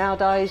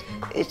 Nowadays,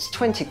 it's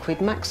 20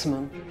 quid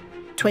maximum.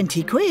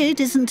 20 quid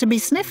isn't to be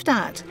sniffed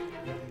at.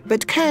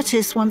 But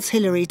Curtis wants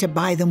Hilary to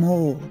buy them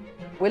all.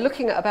 We're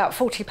looking at about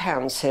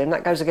 £40 here, and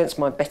that goes against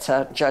my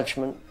better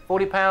judgment.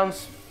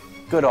 £40?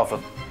 Good offer.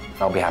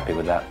 I'll be happy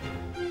with that.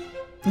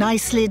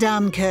 Nicely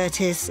done,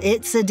 Curtis.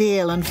 It's a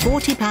deal, and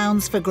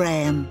 £40 for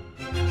Graham.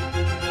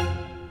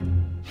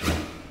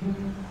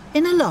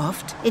 In a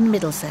loft in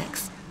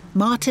Middlesex,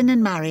 Martin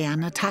and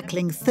Marianne are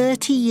tackling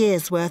 30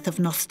 years' worth of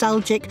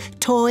nostalgic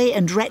toy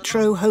and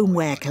retro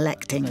homeware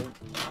collecting.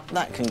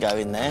 That can go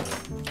in there.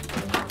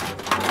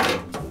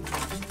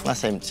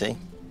 That's empty.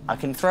 I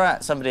can throw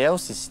out somebody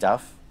else's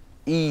stuff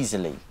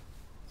easily.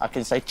 I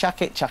can say,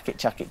 chuck it, chuck it,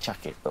 chuck it,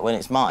 chuck it. But when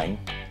it's mine,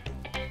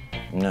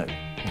 no.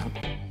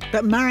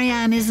 But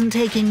Marianne isn't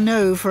taking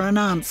no for an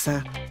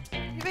answer.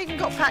 You've even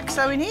got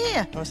Paxo in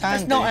here. That's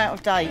That's not out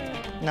of date.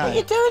 No. What are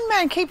you doing,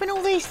 man? Keeping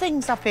all these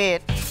things up here.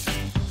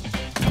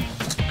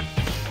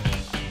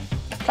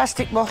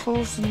 Plastic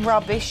bottles and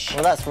rubbish.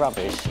 Well, that's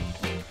rubbish.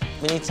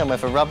 We need somewhere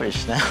for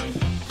rubbish now.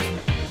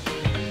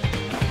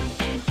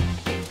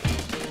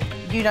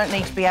 You don't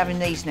need to be having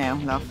these now,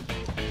 love.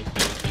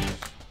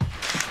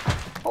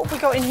 What have we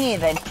got in here,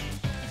 then?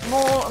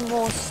 More and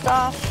more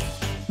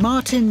stuff.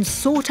 Martin's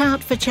Sought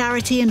Out for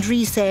Charity and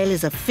Resale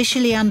is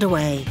officially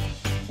underway.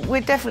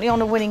 We're definitely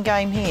on a winning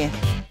game here.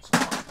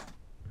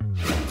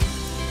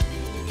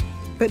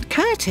 But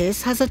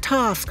Curtis has a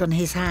task on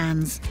his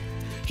hands.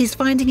 He's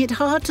finding it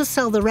hard to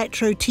sell the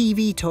retro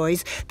TV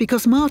toys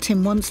because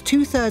Martin wants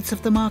 2/3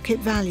 of the market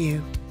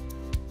value.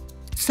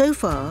 So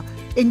far,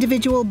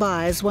 individual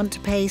buyers want to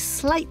pay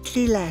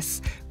slightly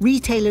less,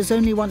 retailers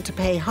only want to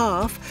pay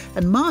half,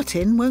 and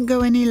Martin won't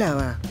go any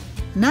lower.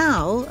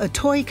 Now, a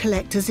toy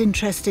collector's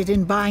interested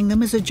in buying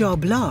them as a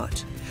job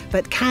lot.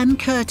 But can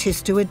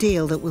Curtis do a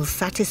deal that will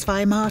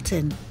satisfy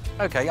Martin?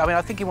 OK, I mean,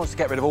 I think he wants to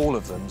get rid of all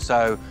of them,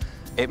 so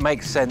it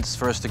makes sense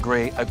for us to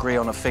agree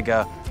on a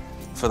figure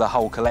for the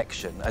whole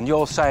collection. And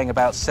you're saying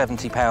about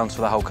 £70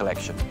 for the whole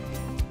collection?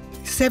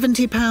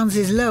 £70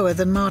 is lower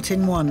than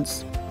Martin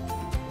wants.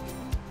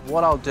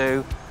 What I'll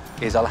do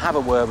is I'll have a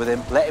word with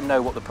him, let him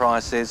know what the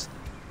price is,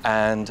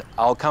 and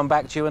I'll come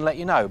back to you and let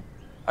you know.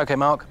 OK,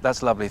 Mark,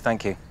 that's lovely,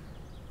 thank you.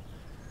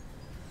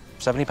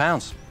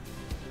 £70.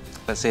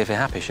 Let's see if you're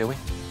happy, shall we?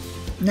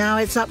 Now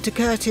it's up to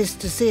Curtis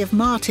to see if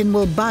Martin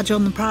will budge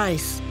on the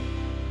price.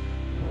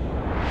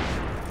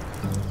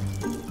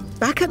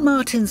 Back at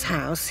Martin's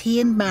house,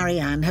 he and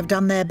Marianne have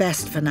done their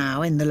best for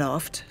now in the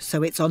loft,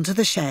 so it's onto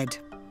the shed.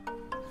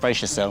 Brace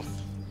yourself.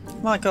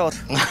 My God.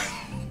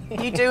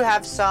 You do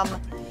have some...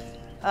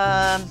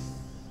 An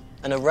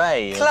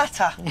array.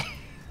 Clutter.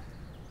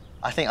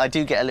 I think I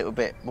do get a little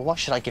bit, well, why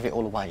should I give it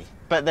all away?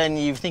 But then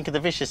you think of the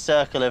vicious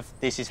circle of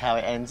this is how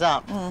it ends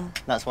up.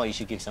 That's why you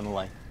should give some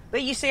away.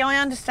 But you see, I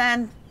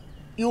understand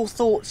your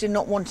thoughts in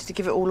not wanting to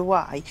give it all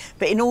away,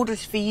 but in order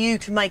for you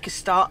to make a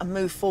start and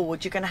move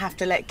forward, you're going to have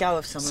to let go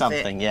of some of it.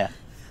 Something, yeah.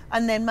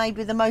 And then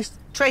maybe the most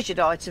treasured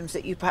items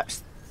that you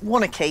perhaps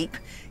want to keep,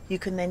 you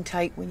can then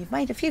take, when you've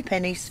made a few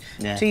pennies,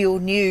 to your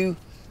new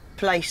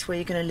place where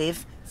you're going to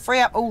live, free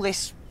up all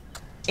this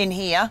in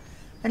here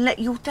and let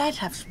your dad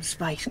have some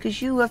space,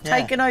 because you have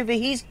taken over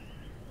his...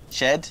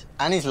 shed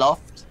and his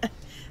loft.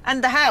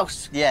 And the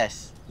house.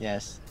 Yes,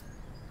 yes.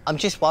 I'm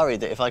just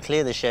worried that if I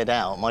clear the shed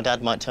out, my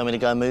dad might tell me to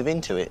go and move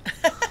into it.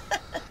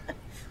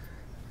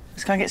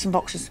 Let's go and get some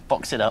boxes.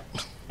 Box it up.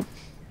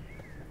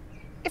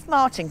 If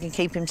Martin can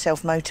keep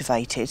himself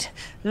motivated,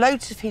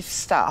 loads of his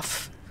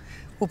stuff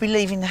will be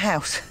leaving the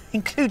house,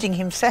 including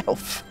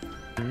himself.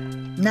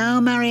 Now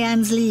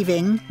Marianne's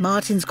leaving,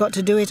 Martin's got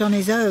to do it on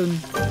his own.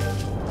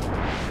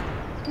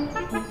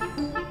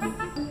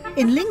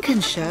 In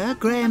Lincolnshire,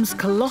 Graham's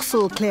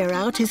colossal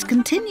clear-out is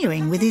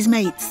continuing with his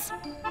mates.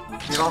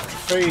 You'll have to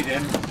feed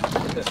him.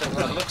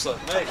 That looks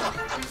like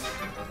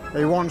me.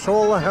 He wants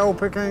all the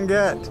help he can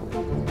get.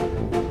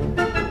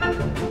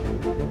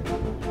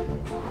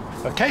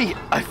 OK,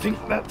 I think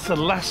that's the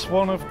last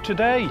one of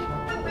today.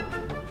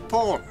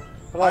 Paul,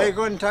 are you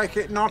going to take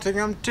it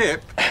Nottingham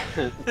tip?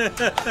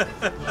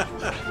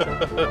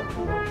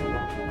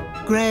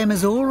 Graham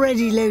has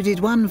already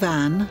loaded one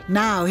van,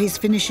 now he's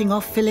finishing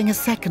off filling a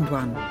second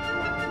one.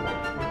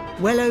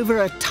 Well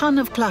over a ton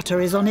of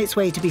clutter is on its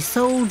way to be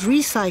sold,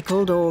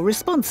 recycled or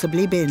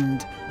responsibly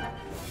binned.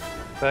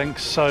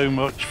 Thanks so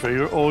much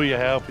for all your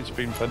help, it's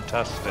been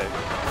fantastic.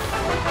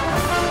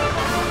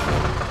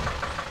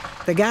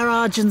 The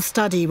garage and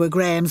study were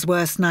Graham's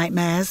worst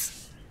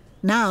nightmares.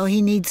 Now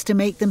he needs to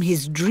make them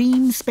his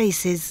dream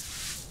spaces.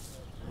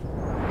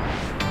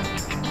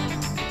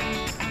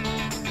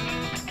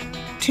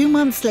 2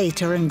 months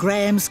later and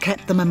Graham's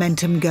kept the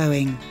momentum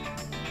going.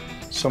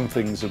 Some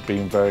things have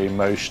been very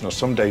emotional,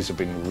 some days have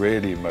been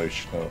really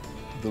emotional.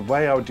 The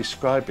way I would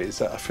describe it is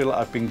that I feel like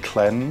I've been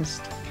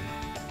cleansed.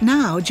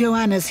 Now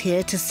Joanna's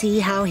here to see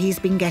how he's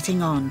been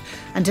getting on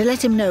and to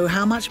let him know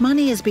how much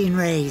money has been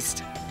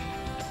raised.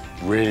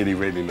 Really,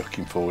 really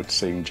looking forward to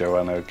seeing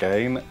Joanna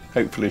again.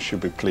 Hopefully she'll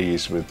be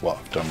pleased with what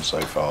I've done so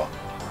far.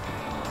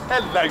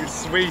 Hello,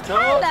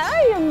 sweetheart.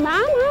 Hello, young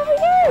man. How are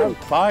you? I'm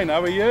fine,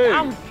 how are you?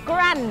 I'm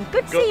grand.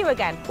 Good to see you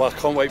again. Well, I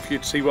can't wait for you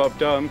to see what I've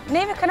done.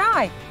 Neither can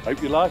I.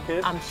 Hope you like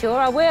it. I'm sure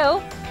I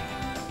will.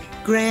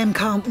 Graham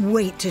can't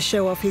wait to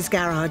show off his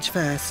garage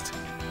first.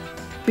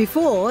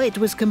 Before, it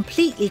was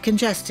completely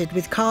congested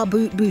with car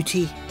boot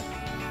booty.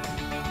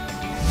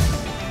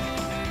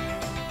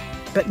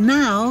 But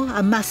now,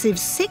 a massive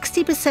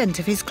 60%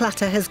 of his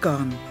clutter has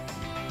gone.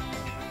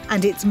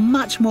 And it's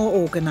much more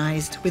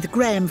organised, with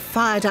Graham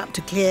fired up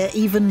to clear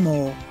even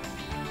more.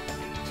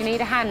 Do you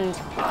need a hand?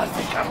 I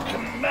think I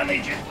can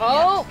manage it.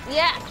 Oh,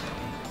 yeah.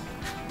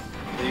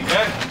 There you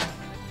go.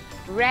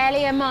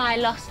 Rarely am I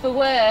lost for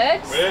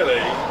words.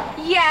 Really?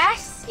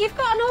 Yes, you've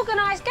got an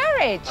organised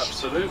garage.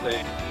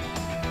 Absolutely.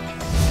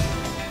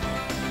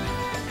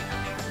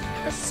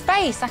 The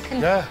space, I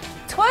can... Yeah.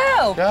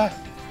 12. Yeah.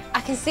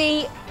 I can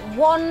see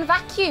one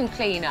vacuum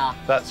cleaner.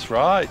 That's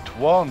right.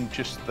 One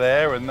just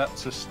there, and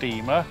that's a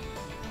steamer.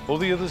 All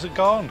the others are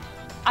gone.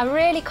 I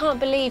really can't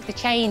believe the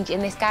change in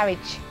this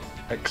garage.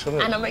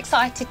 Excellent. And I'm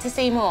excited to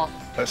see more.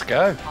 Let's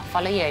go. I'll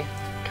follow you.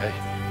 OK.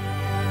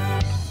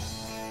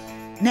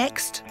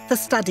 Next, the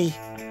study.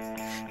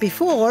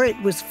 Before,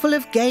 it was full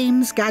of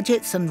games,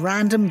 gadgets and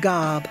random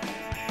garb.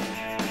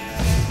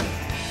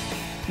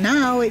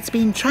 Now it's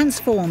been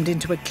transformed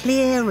into a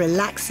clear,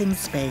 relaxing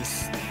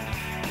space.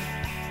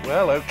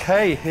 Well,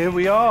 OK, here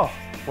we are.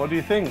 What do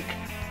you think?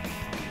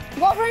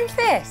 What room's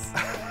this?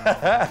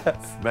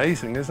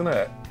 Amazing, isn't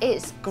it?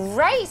 It's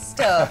great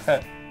stuff.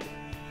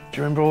 Do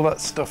you remember all that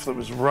stuff that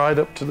was right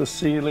up to the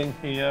ceiling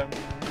here?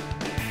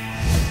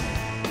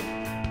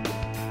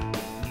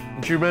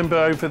 Do you remember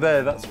over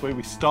there, that's where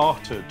we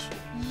started?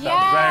 Yes!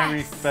 That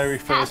very, very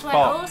first That's where it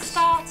all box.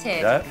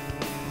 started. Yeah.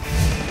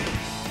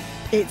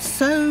 It's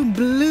so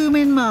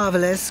bloomin'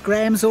 marvellous,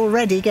 Graham's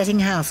already getting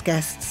house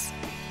guests.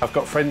 I've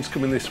got friends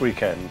coming this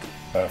weekend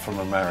from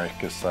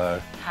America,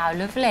 so... How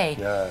lovely.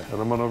 Yeah,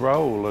 and I'm on a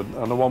roll, and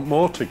I want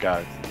more to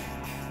go.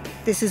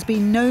 This has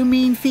been no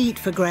mean feat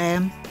for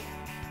Graham.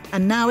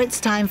 And now it's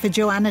time for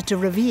Joanna to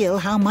reveal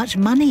how much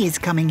money is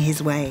coming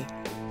his way.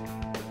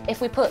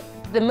 If we put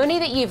the money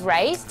that you've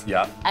raised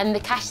and the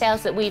cash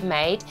sales that we've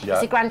made,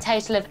 it's a grand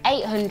total of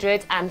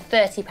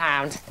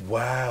 £830.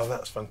 Wow,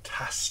 that's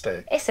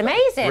fantastic. It's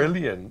amazing.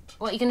 Brilliant.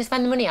 What are you going to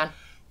spend the money on?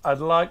 I'd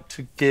like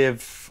to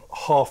give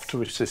half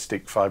to a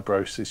cystic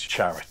fibrosis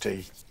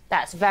charity.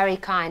 That's very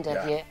kind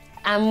of you.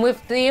 And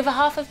with the other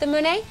half of the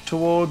money?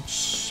 Towards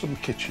some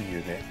kitchen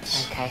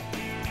units. OK.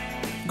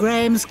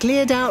 Graham's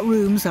cleared out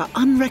rooms are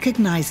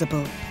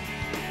unrecognisable.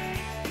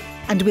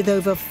 And with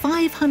over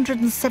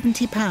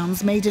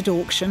 £570 made at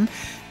auction,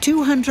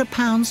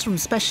 £200 from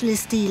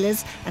specialist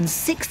dealers and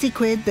 60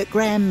 quid that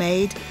Graham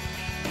made,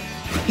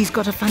 he's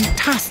got a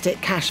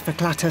fantastic cash for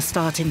clutter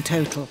starting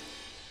total.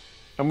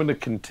 I'm going to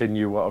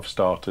continue what I've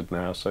started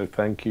now, so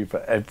thank you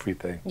for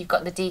everything. You've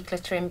got the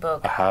decluttering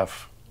bug. I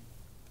have.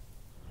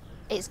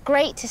 It's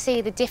great to see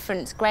the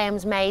difference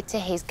Graham's made to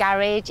his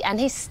garage and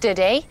his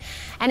study,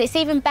 and it's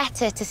even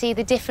better to see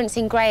the difference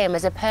in Graham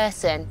as a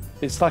person.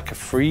 It's like a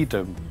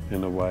freedom,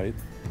 in a way,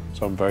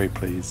 so I'm very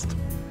pleased.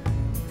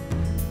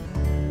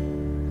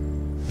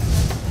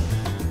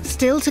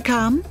 Still to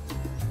come,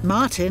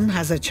 Martin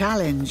has a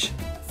challenge.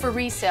 For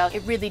resale,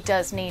 it really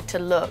does need to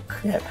look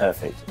Yeah,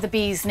 perfect. the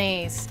bee's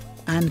knees.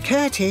 And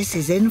Curtis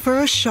is in for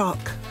a shock.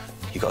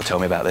 You've got to tell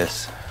me about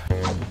this.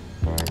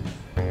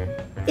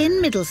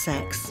 In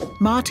Middlesex,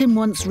 Martin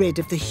wants rid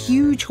of the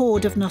huge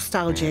hoard of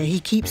nostalgia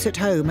he keeps at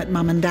home at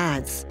Mum and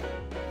Dad's.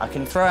 I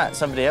can throw out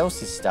somebody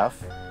else's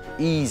stuff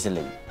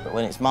easily, but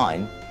when it's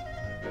mine,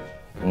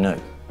 no.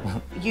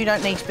 You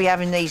don't need to be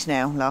having these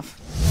now, love.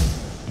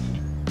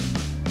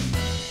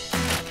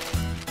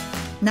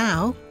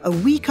 Now, a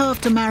week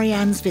after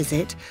Marianne's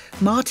visit,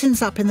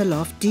 Martin's up in the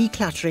loft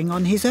decluttering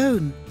on his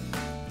own.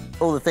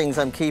 All the things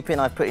I'm keeping,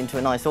 I've put into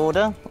a nice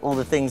order. All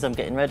the things I'm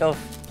getting rid of,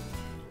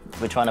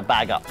 we're trying to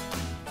bag up.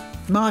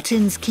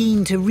 Martin's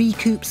keen to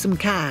recoup some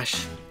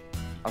cash.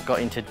 I've got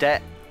into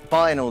debt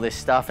buying all this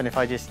stuff, and if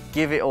I just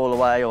give it all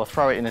away or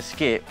throw it in a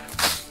skip,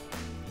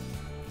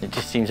 it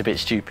just seems a bit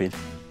stupid.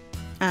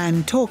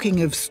 And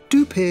talking of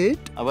stupid...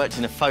 I worked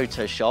in a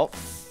photo shop,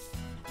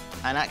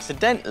 and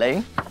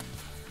accidentally,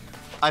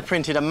 I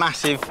printed a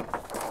massive,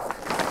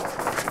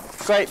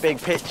 great big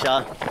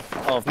picture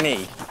of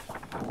me.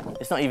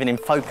 It's not even in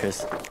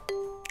focus.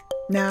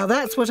 Now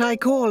that's what I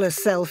call a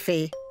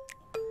selfie.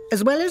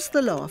 As well as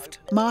the loft,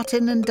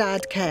 Martin and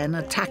Dad Ken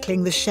are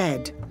tackling the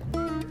shed.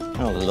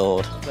 Oh,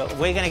 Lord. But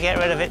we're going to get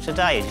rid of it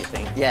today, do you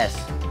think? Yes.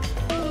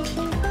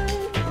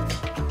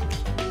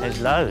 There's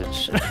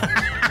loads.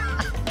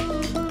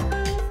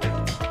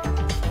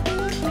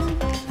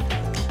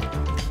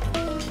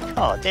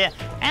 Oh, dear.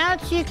 How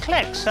do you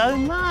collect so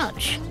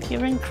much?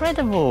 You're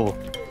incredible.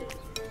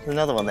 There's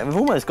another one there. We've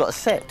almost got a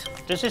set.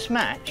 Does this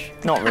match?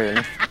 Not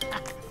really.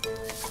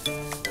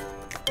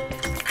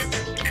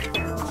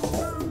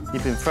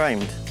 You've been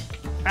framed.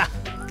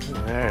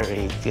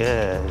 Very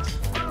good.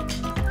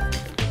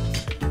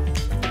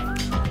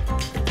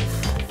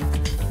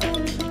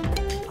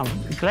 I'm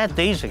glad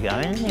these are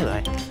going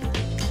anyway.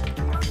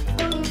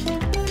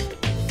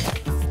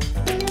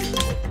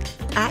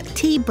 At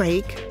tea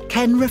break,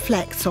 Ken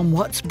reflects on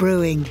what's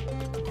brewing.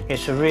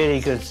 It's a really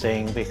good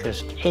thing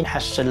because he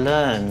has to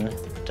learn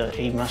that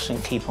he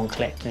mustn't keep on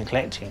collecting and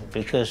collecting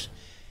because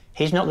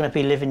he's not going to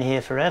be living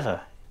here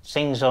forever.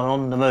 Things are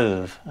on the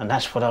move, and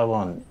that's what I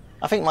want.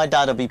 I think my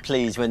dad will be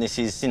pleased when this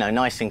is, you know,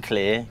 nice and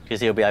clear because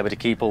he'll be able to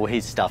keep all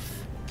his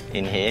stuff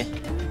in here.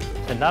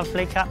 a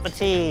lovely cup of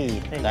tea.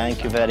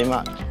 Thank you very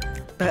much.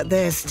 But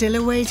there's still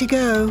a way to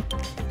go.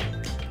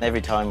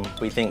 Every time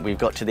we think we've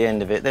got to the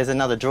end of it, there's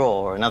another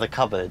drawer or another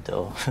cupboard,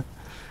 or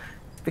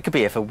we could be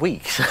here for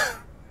weeks.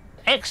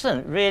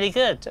 Excellent, really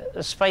good.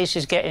 The space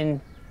is getting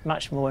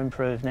much more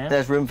improved now.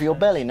 There's room for your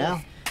belly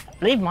now.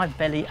 Leave my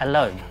belly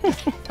alone.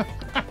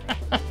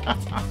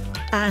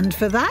 And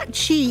for that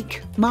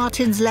cheek,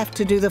 Martin's left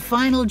to do the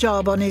final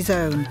job on his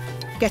own,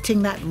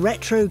 getting that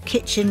retro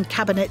kitchen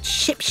cabinet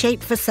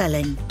ship-shape for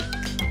selling.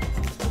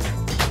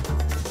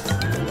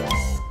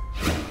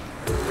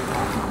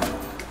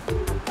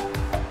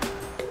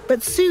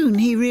 But soon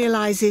he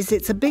realises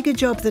it's a bigger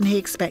job than he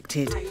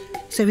expected.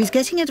 So he's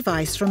getting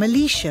advice from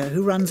Alicia,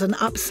 who runs an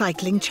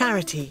upcycling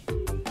charity.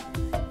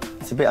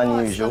 It's a bit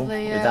unusual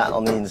lovely, with that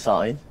on the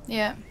inside.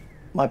 Yeah.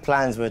 My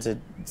plans were to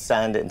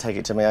sand it and take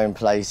it to my own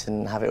place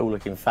and have it all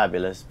looking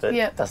fabulous, but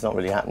that's not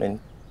really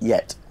happening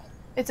yet.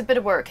 It's a bit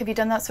of work. Have you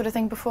done that sort of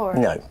thing before?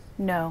 No.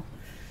 No.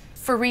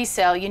 For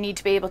resale, you need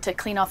to be able to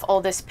clean off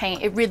all this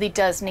paint. It really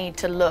does need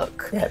to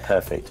look... Yeah,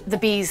 perfect. The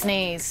bee's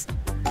knees.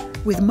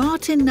 With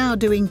Martin now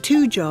doing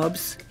 2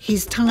 jobs,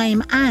 he's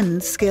time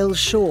and skills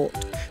short.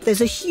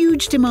 There's a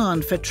huge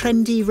demand for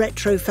trendy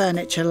retro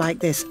furniture like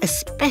this,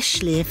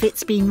 especially if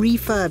it's been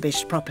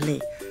refurbished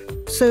properly.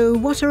 So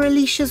what are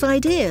Alicia's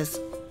ideas?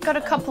 Got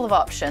a couple of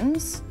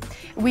options.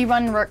 We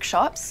run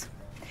workshops,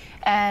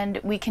 and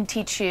we can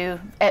teach you,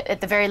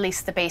 at the very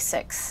least, the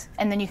basics.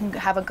 And then you can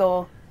have a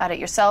go at it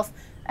yourself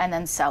and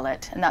then sell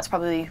it. And that's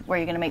probably where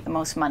you're going to make the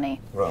most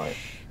money. Right.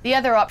 The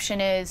other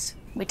option is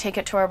we take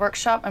it to our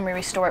workshop and we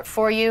restore it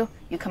for you.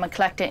 You come and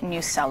collect it and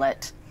you sell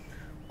it.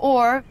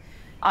 Or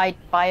I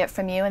buy it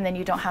from you and then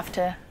you don't have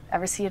to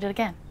ever see it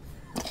again.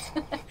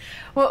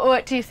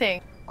 What do you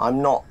think?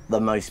 I'm not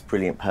the most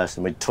brilliant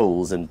person with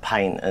tools and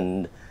paint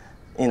and,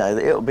 you know,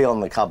 it'll be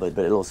on the cupboard,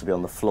 but it'll also be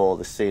on the floor,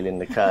 the ceiling,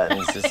 the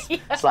curtains.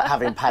 It's like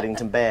having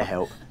Paddington Bear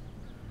help.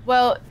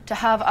 Well, to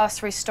have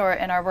us restore it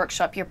in our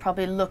workshop, you're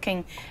probably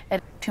looking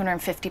at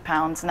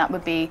 £250, and that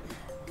would be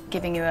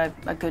giving you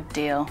a good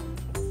deal.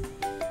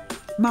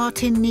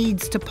 Martin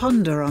needs to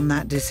ponder on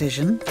that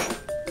decision.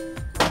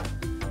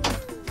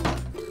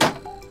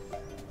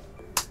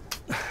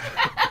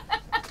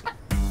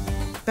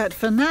 But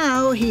for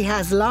now, he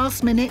has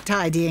last-minute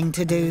tidying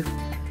to do.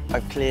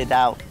 I've cleared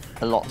out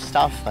a lot of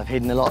stuff. I've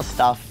hidden a lot of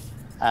stuff.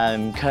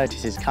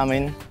 Curtis is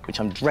coming, which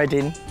I'm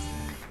dreading.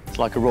 It's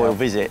like a royal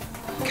visit.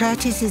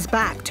 Curtis is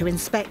back to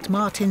inspect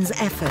Martin's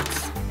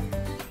efforts.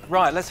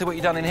 Right, let's see what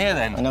you've done in here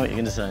then. I know what you're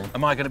going to say.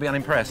 Am I going to be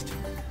unimpressed?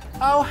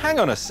 Oh, hang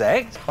on a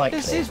sec.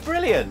 This is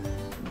brilliant.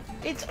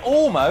 It's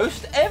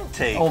almost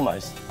empty.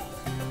 Almost.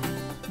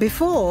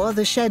 Before,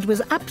 the shed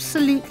was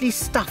absolutely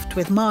stuffed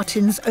with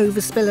Martin's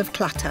overspill of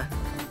clutter.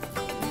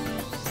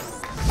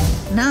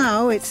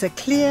 Now it's a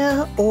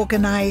clear,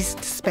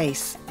 organised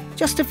space.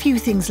 Just a few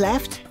things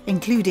left,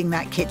 including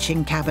that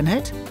kitchen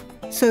cabinet.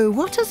 So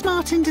what has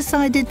Martin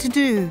decided to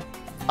do?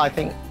 I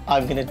think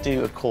I'm going to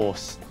do a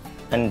course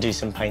and do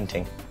some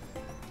painting.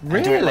 Really?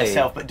 And do it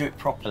myself, but do it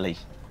properly.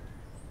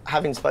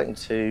 Having spoken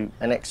to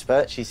an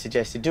expert, she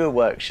suggested do a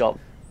workshop,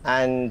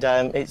 and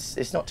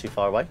it's not too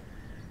far away.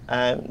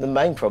 The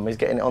main problem is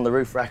getting it on the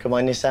roof rack of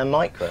my Nissan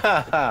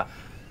Micra.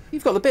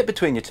 You've got the bit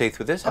between your teeth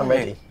with this, I'm haven't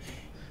ready. you?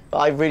 But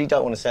I really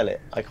don't want to sell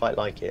it. I quite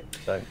like it,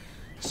 so.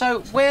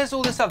 So where's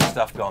all this other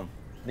stuff gone?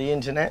 The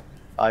internet.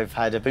 I've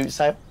had a boot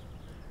sale.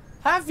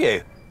 Have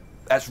you?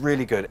 That's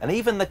really good. And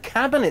even the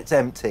cabinet's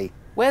empty.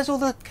 Where's all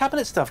the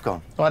cabinet stuff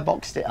gone? Well, I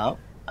boxed it up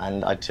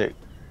and I took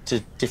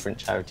to different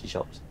charity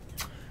shops.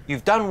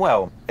 You've done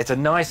well. It's a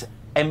nice,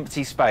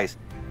 empty space.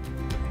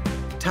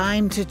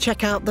 Time to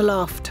check out the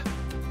loft.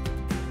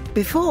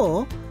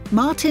 Before,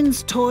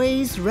 Martin's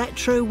toys,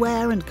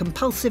 retroware and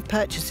compulsive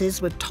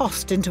purchases were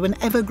tossed into an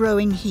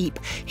ever-growing heap,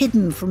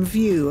 hidden from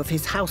view of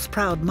his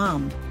house-proud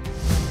mum.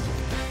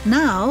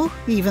 Now,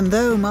 even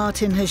though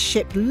Martin has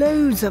shipped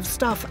loads of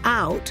stuff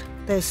out,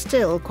 there's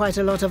still quite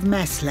a lot of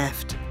mess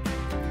left.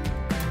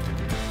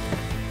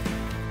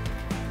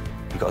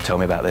 You've got to tell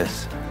me about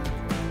this.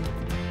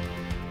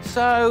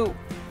 So,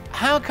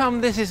 how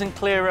come this isn't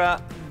clearer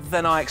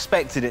than I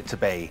expected it to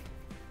be?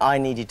 I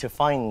needed to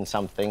find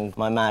something,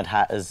 my Mad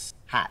Hatter's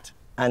hat.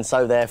 And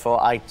so,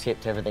 therefore, I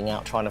tipped everything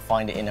out trying to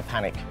find it in a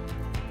panic.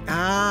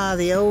 Ah,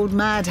 the old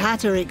Mad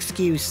Hatter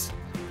excuse.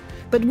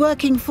 But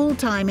working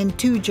full-time in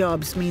 2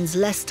 jobs means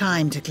less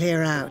time to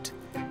clear out.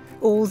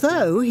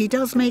 Although he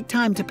does make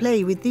time to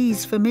play with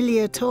these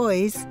familiar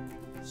toys.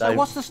 So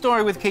what's the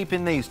story with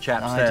keeping these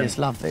chaps then? I just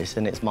love this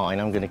and it's mine.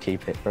 I'm going to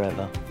keep it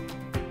forever.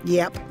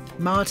 Yep,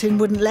 Martin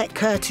wouldn't let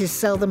Curtis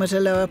sell them at a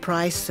lower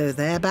price, so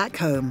they're back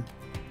home.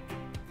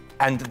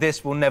 And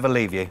this will never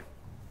leave you?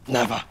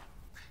 Never.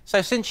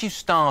 So since you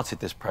started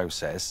this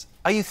process,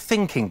 are you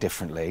thinking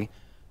differently?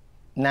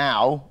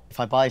 Now, if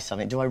I buy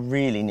something, do I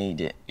really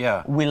need it?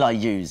 Yeah. Will I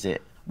use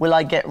it? Will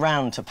I get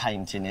round to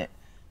painting it?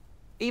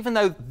 Even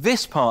though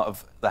this part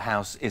of the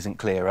house isn't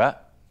clearer,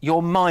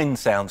 your mind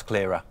sounds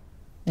clearer.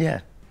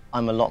 Yeah.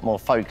 I'm a lot more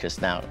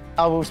focused now.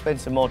 I will spend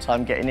some more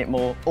time getting it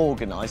more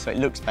organised so it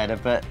looks better,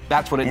 but...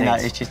 That's what it needs.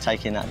 needs. It's just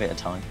taking that bit of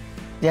time.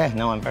 Yeah,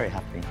 no, I'm very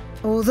happy.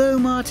 Although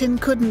Martin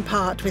couldn't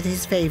part with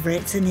his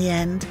favourites in the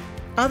end,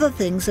 other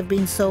things have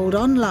been sold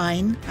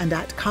online and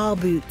at car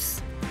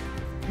boots.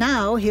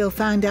 Now he'll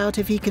find out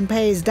if he can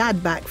pay his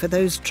dad back for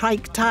those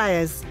trike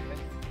tyres.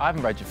 I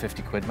haven't rode you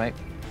 50 quid, mate.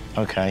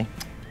 OK. A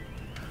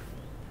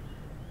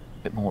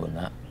bit more than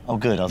that. Oh,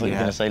 good. I thought you were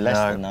going to say less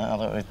than that. I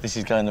thought this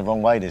is going the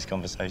wrong way, this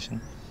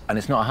conversation. And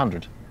it's not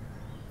 100.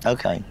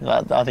 OK.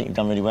 I think you've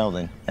done really well,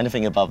 then.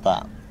 Anything above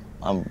that,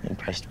 I'm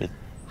impressed with.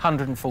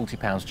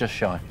 £140, just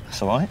shy.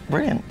 That's all right.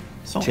 Brilliant.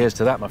 Cheers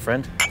to that, my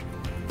friend.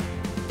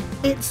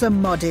 It's a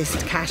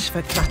modest cash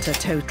for clutter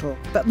total,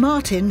 but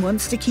Martin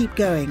wants to keep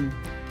going.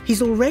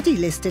 He's already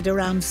listed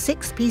around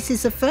 6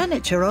 pieces of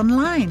furniture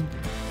online.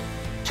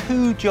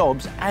 2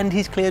 jobs and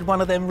he's cleared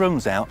one of them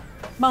rooms out.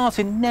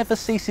 Martin never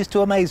ceases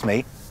to amaze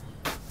me.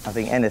 I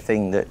think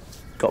anything that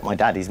got my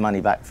daddy's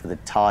money back for the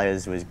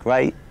tyres was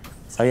great.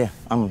 So, yeah,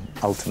 I'm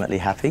ultimately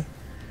happy.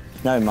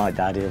 Knowing my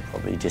daddy will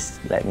probably just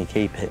let me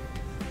keep it.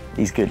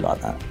 He's good like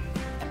that.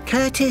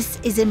 Curtis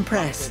is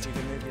impressed.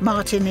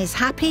 Martin is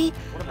happy,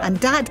 and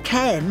Dad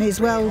Ken is,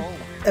 well,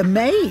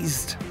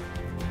 amazed.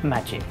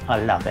 Magic.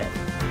 I love it.